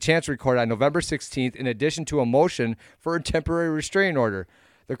at the Chancery Court on November 16th, in addition to a motion for a temporary restraining order.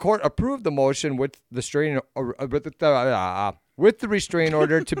 The court approved the motion with the restraining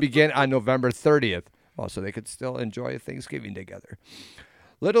order to begin on November 30th. Oh, so they could still enjoy Thanksgiving together.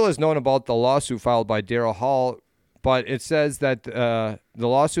 Little is known about the lawsuit filed by Daryl Hall, but it says that the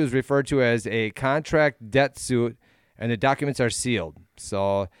lawsuit is referred to as a contract debt suit, and the documents are sealed.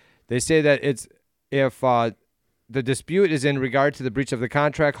 So they say that if the dispute is in regard to the breach of the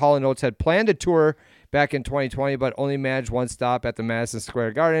contract. Hall & Oates had planned a tour back in 2020, but only managed one stop at the Madison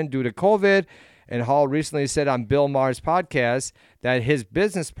Square Garden due to COVID. And Hall recently said on Bill Maher's podcast that his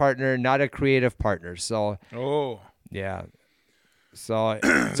business partner, not a creative partner. So, yeah. So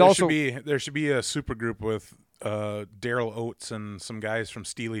it's there should be a super group with Daryl Oates and some guys from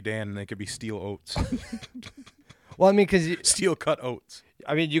Steely Dan, and they could be Steel Oates. Well, I mean, because steel cut oats.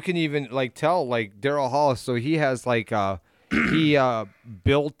 I mean, you can even tell Daryl Hall. So he has he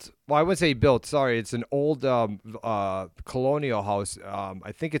built. Well, I wouldn't say he built. Sorry, it's an old colonial house.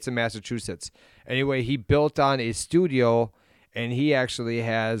 I think it's in Massachusetts. Anyway, he built on a studio, and he actually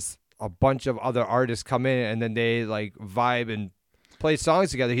has a bunch of other artists come in, and then they vibe and play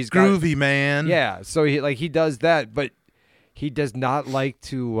songs together. He's groovy, man. Yeah, so he does that, but he does not like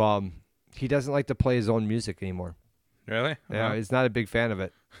to. He doesn't like to play his own music anymore. Really? Yeah, he's not a big fan of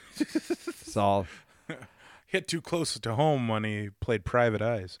it. So hit too close to home when he played Private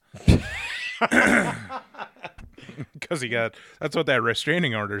Eyes. Because that's what that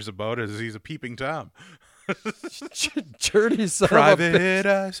restraining order is about, is he's a peeping Tom. Dirty son Private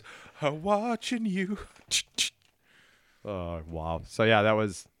Eyes are watching you. Oh, wow. So yeah, that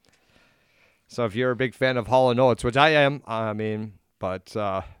was. So if you're a big fan of Hall & Oates, which I am, but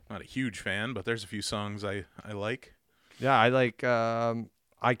not a huge fan, but there's a few songs I like. Yeah, I like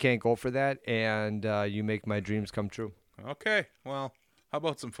I Can't Go For That and You Make My Dreams Come True. Okay. Well, how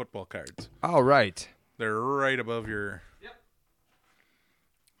about some football cards? All right. They're right above your. Yep.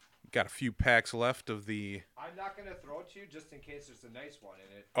 Got a few packs left of the. I'm not going to throw it to you just in case there's a nice one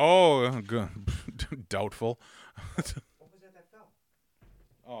in it. Oh, good. Doubtful. What was that fell?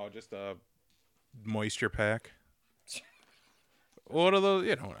 Oh, just a moisture pack. What are those?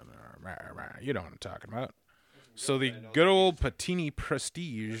 You know what I'm talking about. So the good old Patini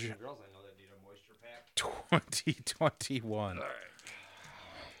Prestige 2021.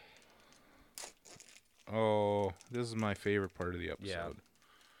 Oh, this is my favorite part of the episode. Yeah.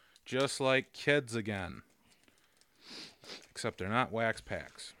 Just like kids again. Except they're not wax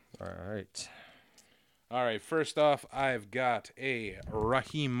packs. All right. All right, first off, I've got a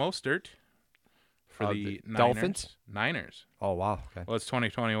Raheem Mostert for the Dolphins? Niners. Oh, wow. Okay. Well, it's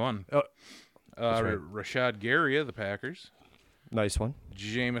 2021. Oh, right. Rashad Gary of the Packers. Nice one.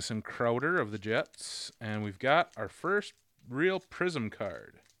 Jamison Crowder of the Jets. And we've got our first real Prism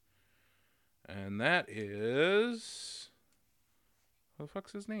card. And that is... What the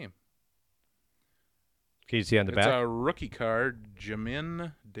fuck's his name? Can you see on the back? It's a rookie card,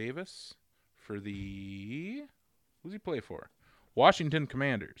 Jamin Davis for the... Who's he play for? Washington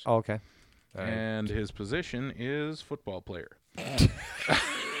Commanders. Oh, okay. All right. And his position is football player.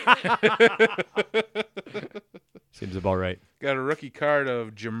 Seems about right. Got a rookie card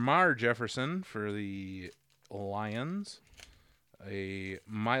of Jamar Jefferson for the Lions. A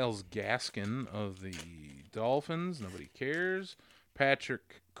Myles Gaskin of the Dolphins. Nobody cares.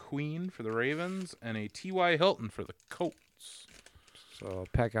 Patrick Queen for the Ravens. And a T.Y. Hilton for the Colts. So,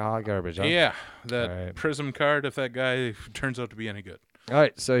 pack of hot garbage, huh? Yeah, that right. Prism card, if that guy turns out to be any good. All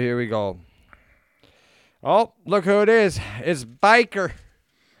right, so here we go. Oh, look who it is. It's Biker.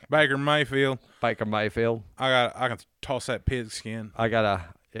 Baker Mayfield. Biker Mayfield. I can toss that pigskin. Yeah.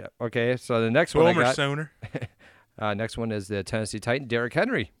 Okay, so the next one I Boomer got. Sooner. Next one is the Tennessee Titan, Derrick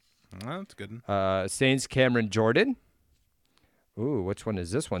Henry. Well, that's good. Saints, Cameron Jordan. Ooh, which one is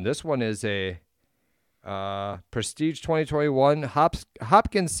this one? This one is a Prestige 2021.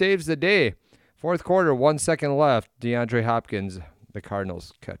 Hopkins saves the day. Fourth quarter, 1 second left. DeAndre Hopkins, the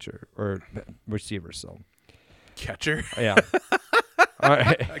Cardinals catcher or receiver. So Catcher. yeah. All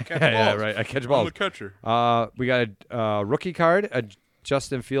right. I catch Yeah, balls. right. I catch I'm balls. the catcher. We got a rookie card, a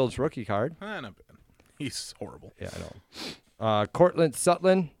Justin Fields rookie card. Not bad. He's horrible. Yeah, I know. Cortland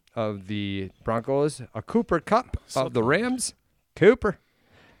Sutton of the Broncos, a Cooper Kupp of the Rams, Cooper,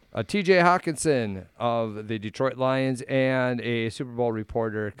 a T.J. Hawkinson of the Detroit Lions, and a Super Bowl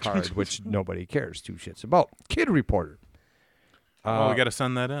reporter card, which nobody cares two shits about. Kid reporter. Oh, we got to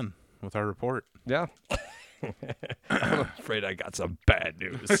send that in with our report. Yeah. I'm afraid I got some bad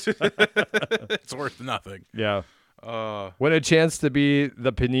news. It's worth nothing. Yeah. Win a chance to be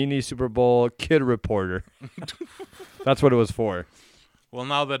the Panini Super Bowl kid reporter. That's what it was for. Well,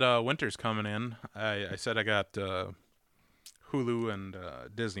 now that winter's coming in, I said I got Hulu and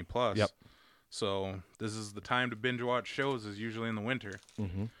Disney Plus. Yep. So this is the time to binge watch shows. Is usually in the winter.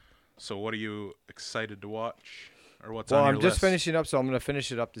 Mm-hmm. So what are you excited to watch, or what's on your list? Well, I'm just finishing up, so I'm going to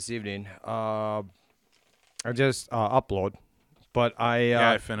finish it up this evening. I just upload, but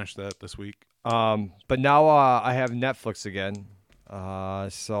I finished that this week. But now I have Netflix again.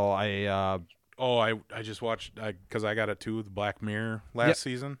 So I just watched because I got it too, the Black Mirror last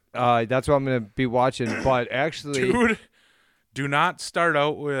season. That's what I'm gonna be watching. But actually, Dude, do not start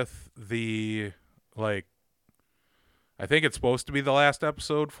out with the I think it's supposed to be the last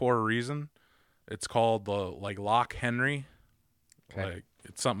episode for a reason. It's called the Loch Henry. Okay.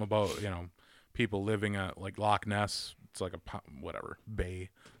 It's something about people living at Loch Ness. It's like a bay.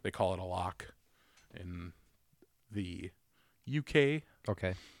 They call it a loch in the UK.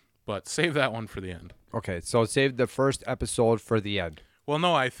 Okay. But save that one for the end. Okay. So save the first episode for the end. Well,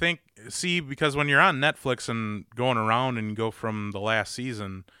 no, I think because when you're on Netflix and going around and you go from the last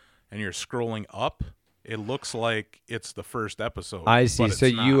season and you're scrolling up, it looks like it's the first episode. I see. But So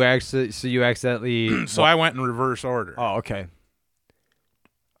it's you not. accidentally. So I went in reverse order. Oh, okay.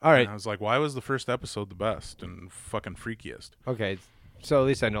 All right. And I was like, why was the first episode the best and fucking freakiest? Okay. So at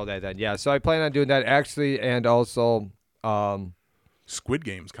least I know that then. Yeah. So I plan on doing that actually, and also Squid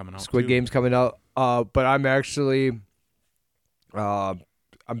Game's coming out. Squid too. Game's coming out. But I'm actually I'm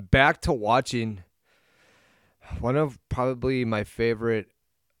back to watching one of probably my favorite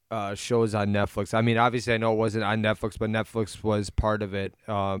shows on Netflix. I mean, obviously I know it wasn't on Netflix, but Netflix was part of it.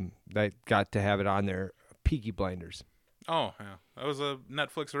 That got to have it on there. Peaky Blinders. Oh, yeah. That was a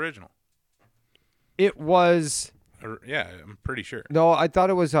Netflix original. It was Yeah, I'm pretty sure. No, I thought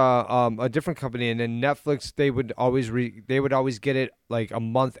it was a different company, and then Netflix they would always get it like a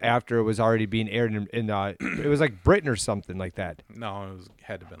month after it was already being aired in it was like Britain or something like that. No,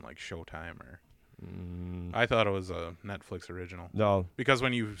 had to have been like Showtime or. I thought it was a Netflix original. No, because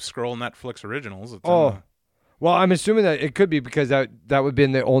when you scroll Netflix originals, it's well, I'm assuming that it could be because that would have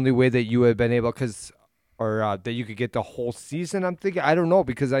been the only way that you would have been able that you could get the whole season. I'm thinking I don't know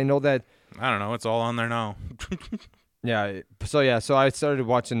because I know that. I don't know. It's all on there now. Yeah. So I started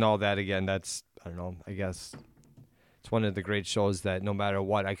watching all that again. That's, I don't know, I guess it's one of the great shows that no matter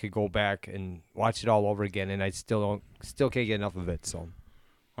what, I could go back and watch it all over again, and I still can't get enough of it. So,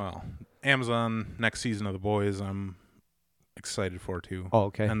 well, Amazon next season of The Boys, I'm excited for too. Oh,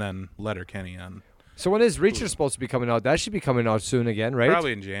 okay. And then Letterkenny on. So when is Reacher supposed to be coming out? That should be coming out soon again, right?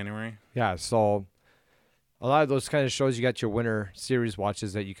 Probably in January. Yeah. So a lot of those kind of shows, you got your winter series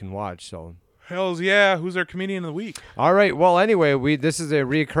watches that you can watch. So. Hells yeah! Who's our comedian of the week? All right. Well, anyway, this is a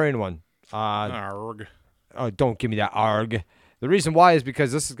reoccurring one. Arg. Oh, don't give me that arg. The reason why is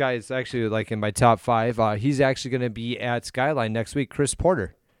because this guy is actually like in my top 5. He's actually going to be at Skyline next week. Chris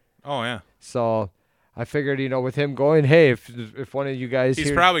Porter. Oh yeah. So I figured, with him going, hey, if one of you guys,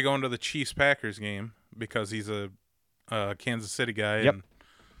 he's probably going to the Chiefs-Packers game because he's a Kansas City guy. Yep. And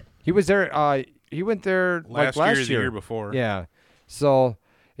he was there. He went there last year. The year before. Yeah. So.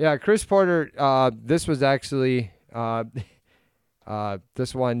 Yeah, Chris Porter, this was actually,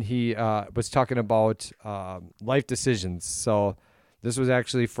 this one, he was talking about life decisions. So this was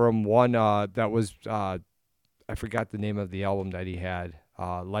actually from one that was, I forgot the name of the album that he had,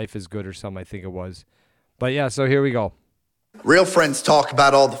 Life is Good or something, I think it was. But yeah, so here we go. Real friends talk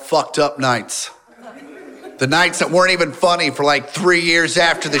about all the fucked up nights. The nights that weren't even funny for like 3 years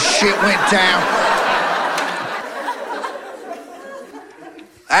after the shit went down.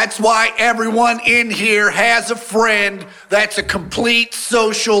 That's why everyone in here has a friend that's a complete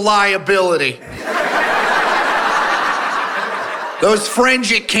social liability. Those friends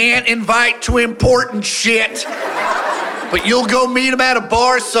you can't invite to important shit, but you'll go meet them at a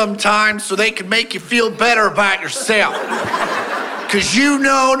bar sometimes so they can make you feel better about yourself. Because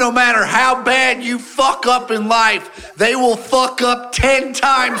no matter how bad you fuck up in life, they will fuck up 10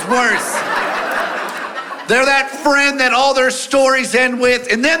 times worse. They're that friend that all their stories end with,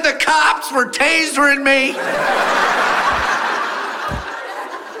 and then the cops were tasering me.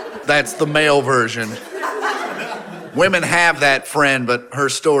 That's the male version. Women have that friend, but her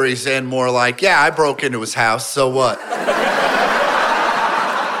stories end more like, yeah, I broke into his house, so what?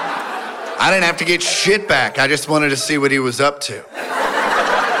 I didn't have to get shit back. I just wanted to see what he was up to.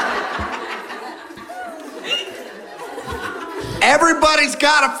 Everybody's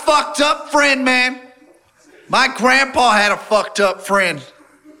got a fucked up friend, man. My grandpa had a fucked up friend.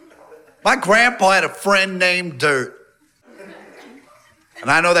 My grandpa had a friend named Dirt. And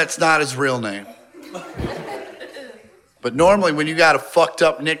I know that's not his real name. But normally when you got a fucked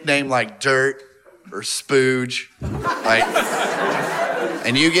up nickname like Dirt or Spooge,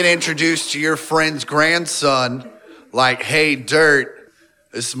 and you get introduced to your friend's grandson, like, hey, Dirt,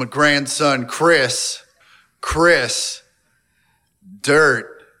 this is my grandson, Chris. Chris,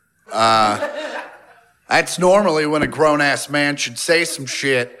 Dirt. That's normally when a grown-ass man should say some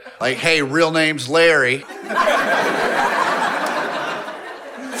shit like, hey, real name's Larry.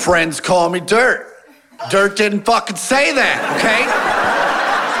 Friends call me Dirt. Dirt didn't fucking say that, okay?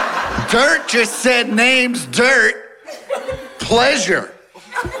 Dirt just said name's Dirt, pleasure.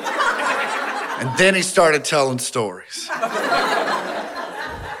 And then he started telling stories.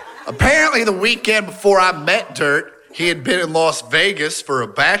 Apparently the weekend before I met Dirt, he had been in Las Vegas for a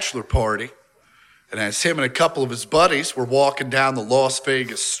bachelor party. And as him and a couple of his buddies were walking down the Las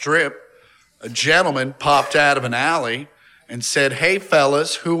Vegas Strip, a gentleman popped out of an alley and said, hey,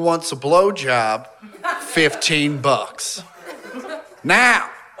 fellas, who wants a blowjob? $15. Now,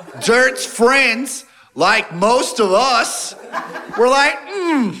 Dirt's friends, like most of us, were like,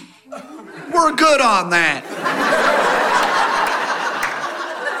 we're good on that.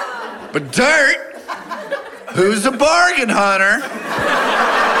 But Dirt, who's a bargain hunter,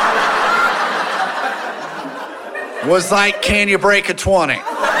 was like, can you break a 20?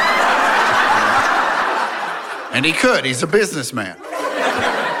 And he could. He's a businessman.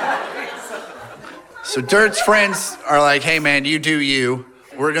 So Dirt's friends are like, hey, man, you do you.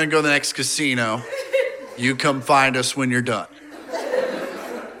 We're going to go to the next casino. You come find us when you're done.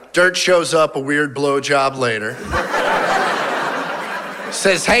 Dirt shows up a weird blowjob later.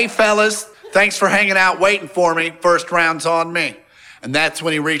 Says, hey, fellas, thanks for hanging out waiting for me. First round's on me. And that's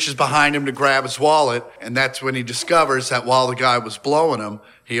when he reaches behind him to grab his wallet. And that's when he discovers that while the guy was blowing him,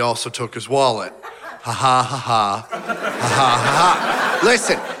 he also took his wallet. Ha ha ha ha. Ha ha ha.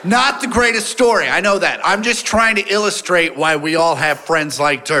 Listen, not the greatest story. I know that. I'm just trying to illustrate why we all have friends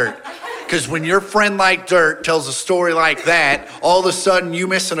like Dirt. Because when your friend like Dirt tells a story like that, all of a sudden you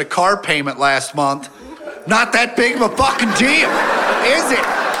missing a car payment last month, not that big of a fucking deal, is it?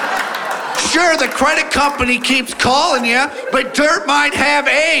 Sure, the credit company keeps calling you, but Dirt might have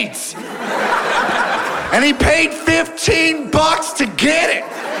AIDS. And he paid $15 to get it.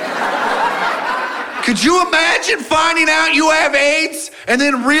 Could you imagine finding out you have AIDS and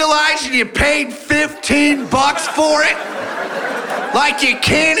then realizing you paid $15 for it? Like you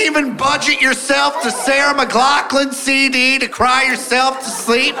can't even budget yourself to Sarah McLachlan CD to cry yourself to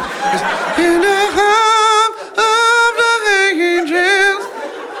sleep? In the heart of the angels,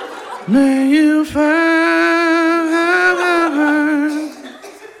 may you find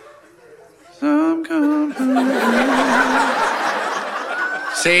some comfort.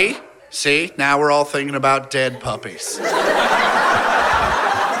 See, now we're all thinking about dead puppies.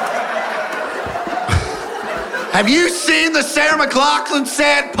 Have you seen the Sarah McLachlan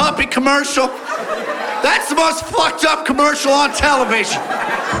sad puppy commercial? That's the most fucked up commercial on television.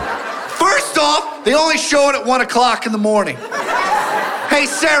 First off, they only show it at 1 o'clock in the morning. Hey,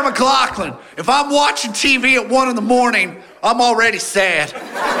 Sarah McLachlan, if I'm watching TV at 1 in the morning, I'm already sad.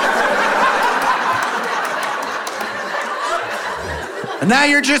 And now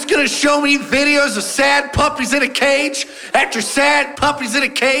you're just gonna show me videos of sad puppies in a cage after sad puppies in a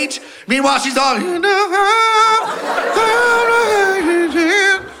cage? Meanwhile, she's all, you know,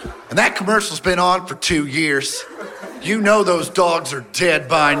 and that commercial's been on for 2 years. You know those dogs are dead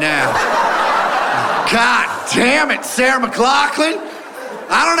by now. God damn it, Sarah McLachlan.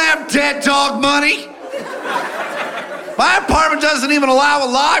 I don't have dead dog money. My apartment doesn't even allow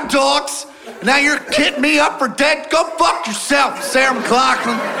alive dogs. Now you're hitting me up for dead? Go fuck yourself, Sarah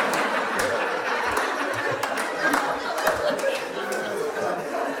McLachlan.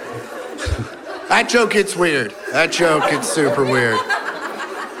 That joke gets weird. That joke gets super weird.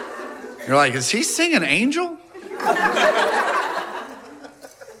 You're like, is he singing Angel?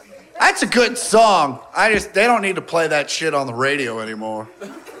 That's a good song. They don't need to play that shit on the radio anymore. All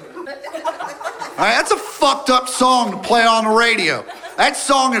right, that's a fucked up song to play on the radio. That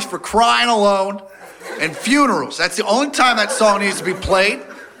song is for crying alone and funerals. That's the only time that song needs to be played.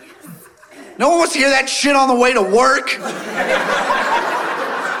 No one wants to hear that shit on the way to work.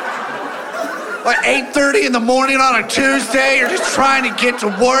 Like 8:30 in the morning on a Tuesday, you're just trying to get to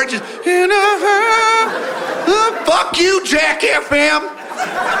work. Just, fuck you, Jack FM.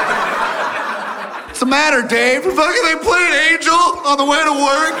 What's the matter, Dave? Fucking they played Angel on the way to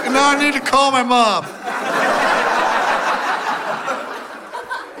work, and now I need to call my mom.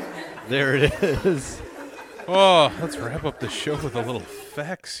 There it is. Oh, let's wrap up the show with a little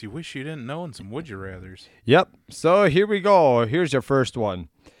facts you wish you didn't know and some would you rathers. Yep. So here we go. Here's your first one.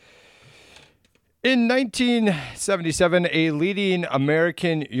 In 1977, a leading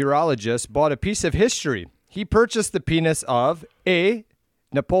American urologist bought a piece of history. He purchased the penis of A,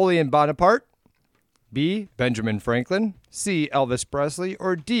 Napoleon Bonaparte, B, Benjamin Franklin, C, Elvis Presley,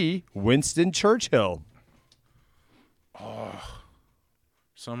 or D, Winston Churchill. For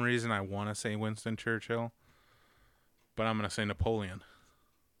some reason I want to say Winston Churchill, but I'm going to say Napoleon.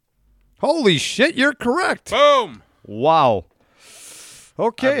 Holy shit, you're correct. Boom! Wow.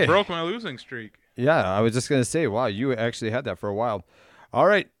 Okay. I broke my losing streak. Yeah, I was just going to say, wow, you actually had that for a while. All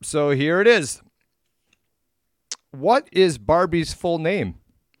right, so here it is. What is Barbie's full name?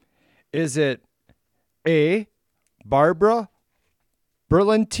 Is it A, Barbara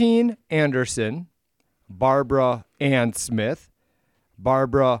Burlentine Anderson, Barbara Ann Smith,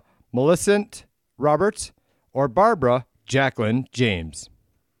 Barbara Millicent Roberts, or Barbara Jacqueline James?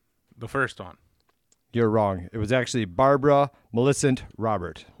 The first one. You're wrong. It was actually Barbara Millicent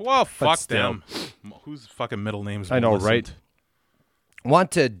Robert. Well, fuck still. them. Whose fucking middle name's I know, Millicent? right?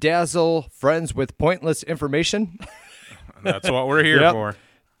 Want to dazzle friends with pointless information? That's what we're here Yep. for.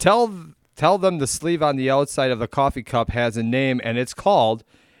 Tell them the sleeve on the outside of the coffee cup has a name, and it's called,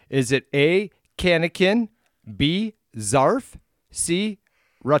 is it A, Cannikin, B, Zarf, C,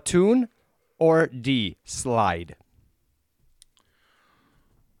 Ratoon, or D, Slide?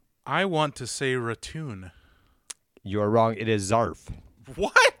 I want to say Ratoon. You're wrong. It is Zarf.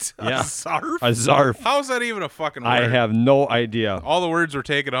 What? Yeah. A Zarf? A Zarf. How is that even a fucking word? I have no idea. All the words were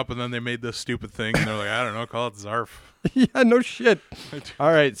taken up, and then they made this stupid thing, and they're like, I don't know, call it Zarf. Yeah, no shit.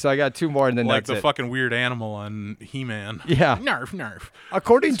 All right, so I got two more, and then Like that's the it. fucking weird animal on He-Man. Yeah. Narf, narf.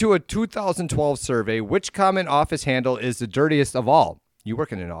 According to a 2012 survey, which common office handle is the dirtiest of all? You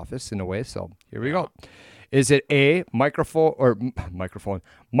work in an office in a way, so here we go. Is it A, microwave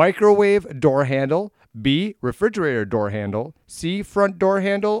door handle, B, refrigerator door handle, C, front door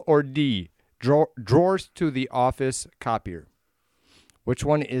handle, or D, drawers to the office copier? Which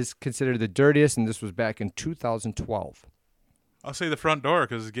one is considered the dirtiest? And this was back in 2012. I'll say the front door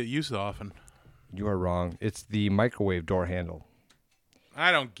because it get used often. You are wrong. It's the microwave door handle.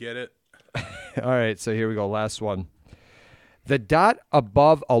 I don't get it. All right, so here we go. Last one. The dot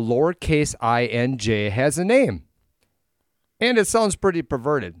above a lowercase I-N-J has a name. And it sounds pretty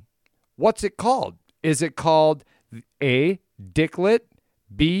perverted. What's it called? Is it called A, dicklet,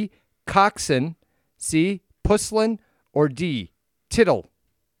 B, coxswain, C, pusslin, or D, tittle?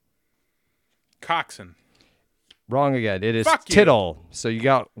 Coxswain. Wrong again. It is Fuck you. tittle. So you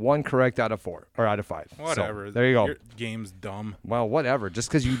got one correct out of 4 or out of 5. Whatever. So, there you go. Your game's dumb. Well, whatever. Just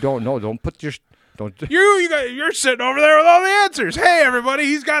because you don't know, don't put your don't. You're sitting over there with all the answers. Hey, everybody,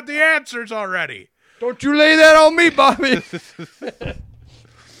 he's got the answers already. Don't you lay that on me, Bobby.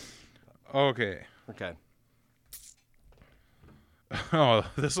 Okay. Okay. Oh,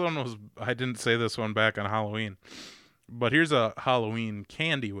 this one was. I didn't say this one back on Halloween, but here's a Halloween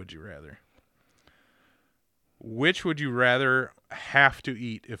candy. Would you rather? Which would you rather have to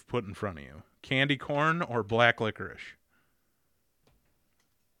eat if put in front of you? Candy corn or black licorice?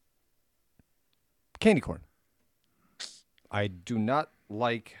 Candy corn. I do not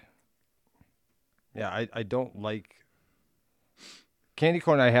like. Yeah, I don't like. Candy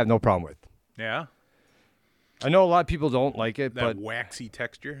corn I have no problem with. Yeah? I know a lot of people don't like it, That but waxy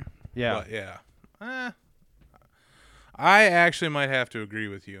texture? yeah. But yeah. I actually might have to agree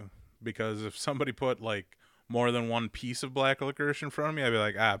with you because if somebody put like more than one piece of black licorice in front of me, I'd be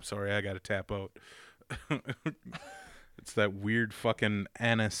like, I'm sorry, I got to tap out. It's that weird fucking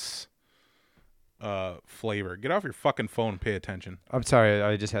anise flavor. Get off your fucking phone and pay attention. I'm sorry,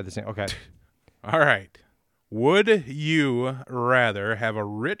 I just had the same. Okay. All right. Would you rather have a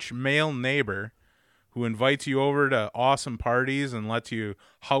rich male neighbor who invites you over to awesome parties and lets you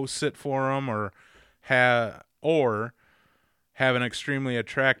house sit for him, or have an extremely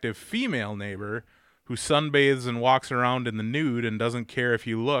attractive female neighbor who sunbathes and walks around in the nude and doesn't care if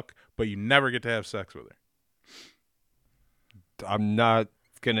you look, but you never get to have sex with her? I'm not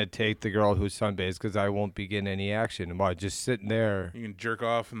going to take the girl who's sunbathes because I won't be getting any action. What, just sitting there? You can jerk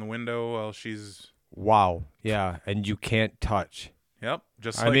off in the window while she's... Wow. Yeah, and you can't touch. Yep,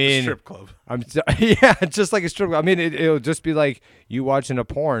 just like the strip club. Yeah, just like a strip club. I mean, it'll just be like you watching a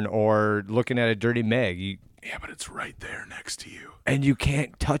porn or looking at a dirty mag. Yeah, but it's right there next to you. And you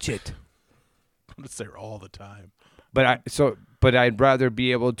can't touch it. But it's there all the time. But I'd rather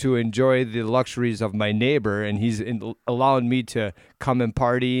be able to enjoy the luxuries of my neighbor, and he's allowing me to come and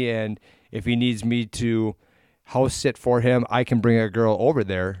party. And if he needs me to house sit for him, I can bring a girl over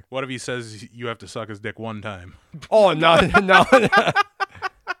there. What if he says you have to suck his dick one time? Oh no.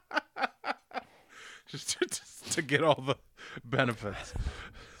 just to get all the benefits.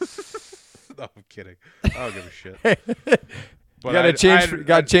 No, I'm kidding. I don't give a shit. But you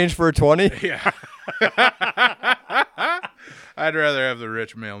got change for a 20? Yeah. I'd rather have the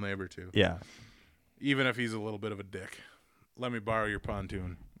rich male neighbor too. Yeah. Even if he's a little bit of a dick. Let me borrow your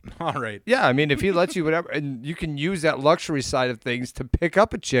pontoon. All right. Yeah, I mean, if he lets you whatever, and you can use that luxury side of things to pick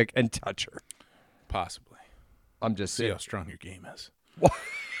up a chick and touch her. Possibly. I'm just See saying. how strong your game is.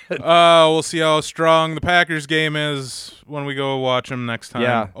 We'll see how strong the Packers game is when we go watch them next time.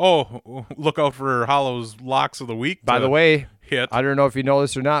 Yeah. Oh, look out for Hollow's locks of the week. By the way, hit. I don't know if you know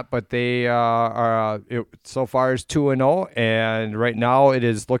this or not, but they are so far is 2-0, and right now it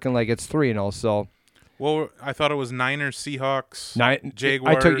is looking like it's 3-0. So. Well, I thought it was Niners, Seahawks,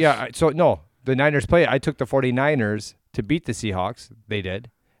 Jaguars. The Niners played. I took the 49ers to beat the Seahawks. They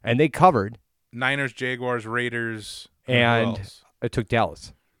did, and they covered. Niners, Jaguars, Raiders, and I took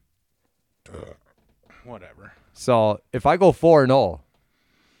Dallas. Whatever. So if I go 4-0,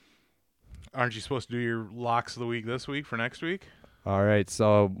 aren't you supposed to do your locks of the week this week for next week? All right.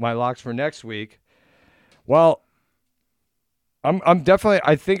 So my locks for next week. Well, I'm definitely.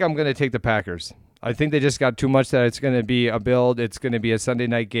 I think I'm going to take the Packers. I think they just got too much that it's going to be a build. It's going to be a Sunday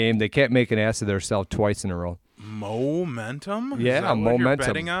night game. They can't make an ass of themselves twice in a row. Momentum? Yeah, Is that momentum. What you're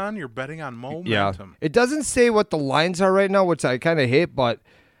betting on? You're betting on momentum. Yeah. It doesn't say what the lines are right now, which I kind of hate. But,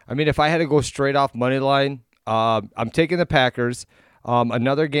 I mean, if I had to go straight off money line, I'm taking the Packers.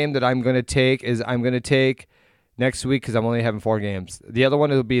 Another game that I'm going to take is next week because I'm only having 4 games. The other one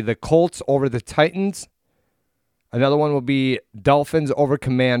will be the Colts over the Titans. Another one will be Dolphins over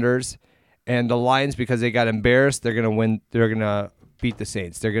Commanders. And the Lions, because they got embarrassed, they're going to win. They're going to beat the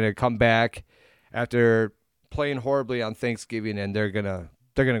Saints. They're going to come back after playing horribly on Thanksgiving, and they're going to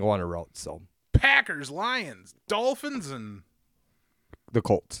go on a route. So Packers, Lions, Dolphins, and The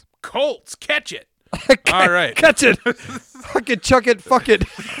Colts. Colts. Catch it. All right. Catch it. Fucking chuck it. Fuck it.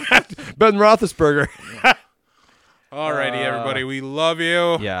 Ben Roethlisberger. All righty, everybody. We love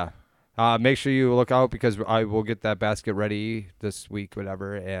you. Yeah. Make sure you look out because I will get that basket ready this week,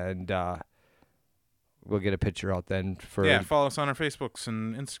 whatever, and we'll get a picture out then for. Yeah, follow us on our Facebooks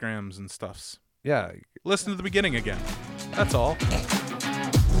and Instagrams and stuffs. Yeah. Listen to the beginning again. That's all.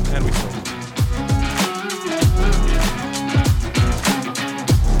 And we spoke.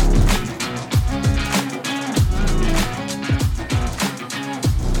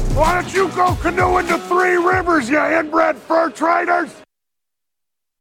 Why don't you go canoeing to Three Rivers, you inbred fur traders?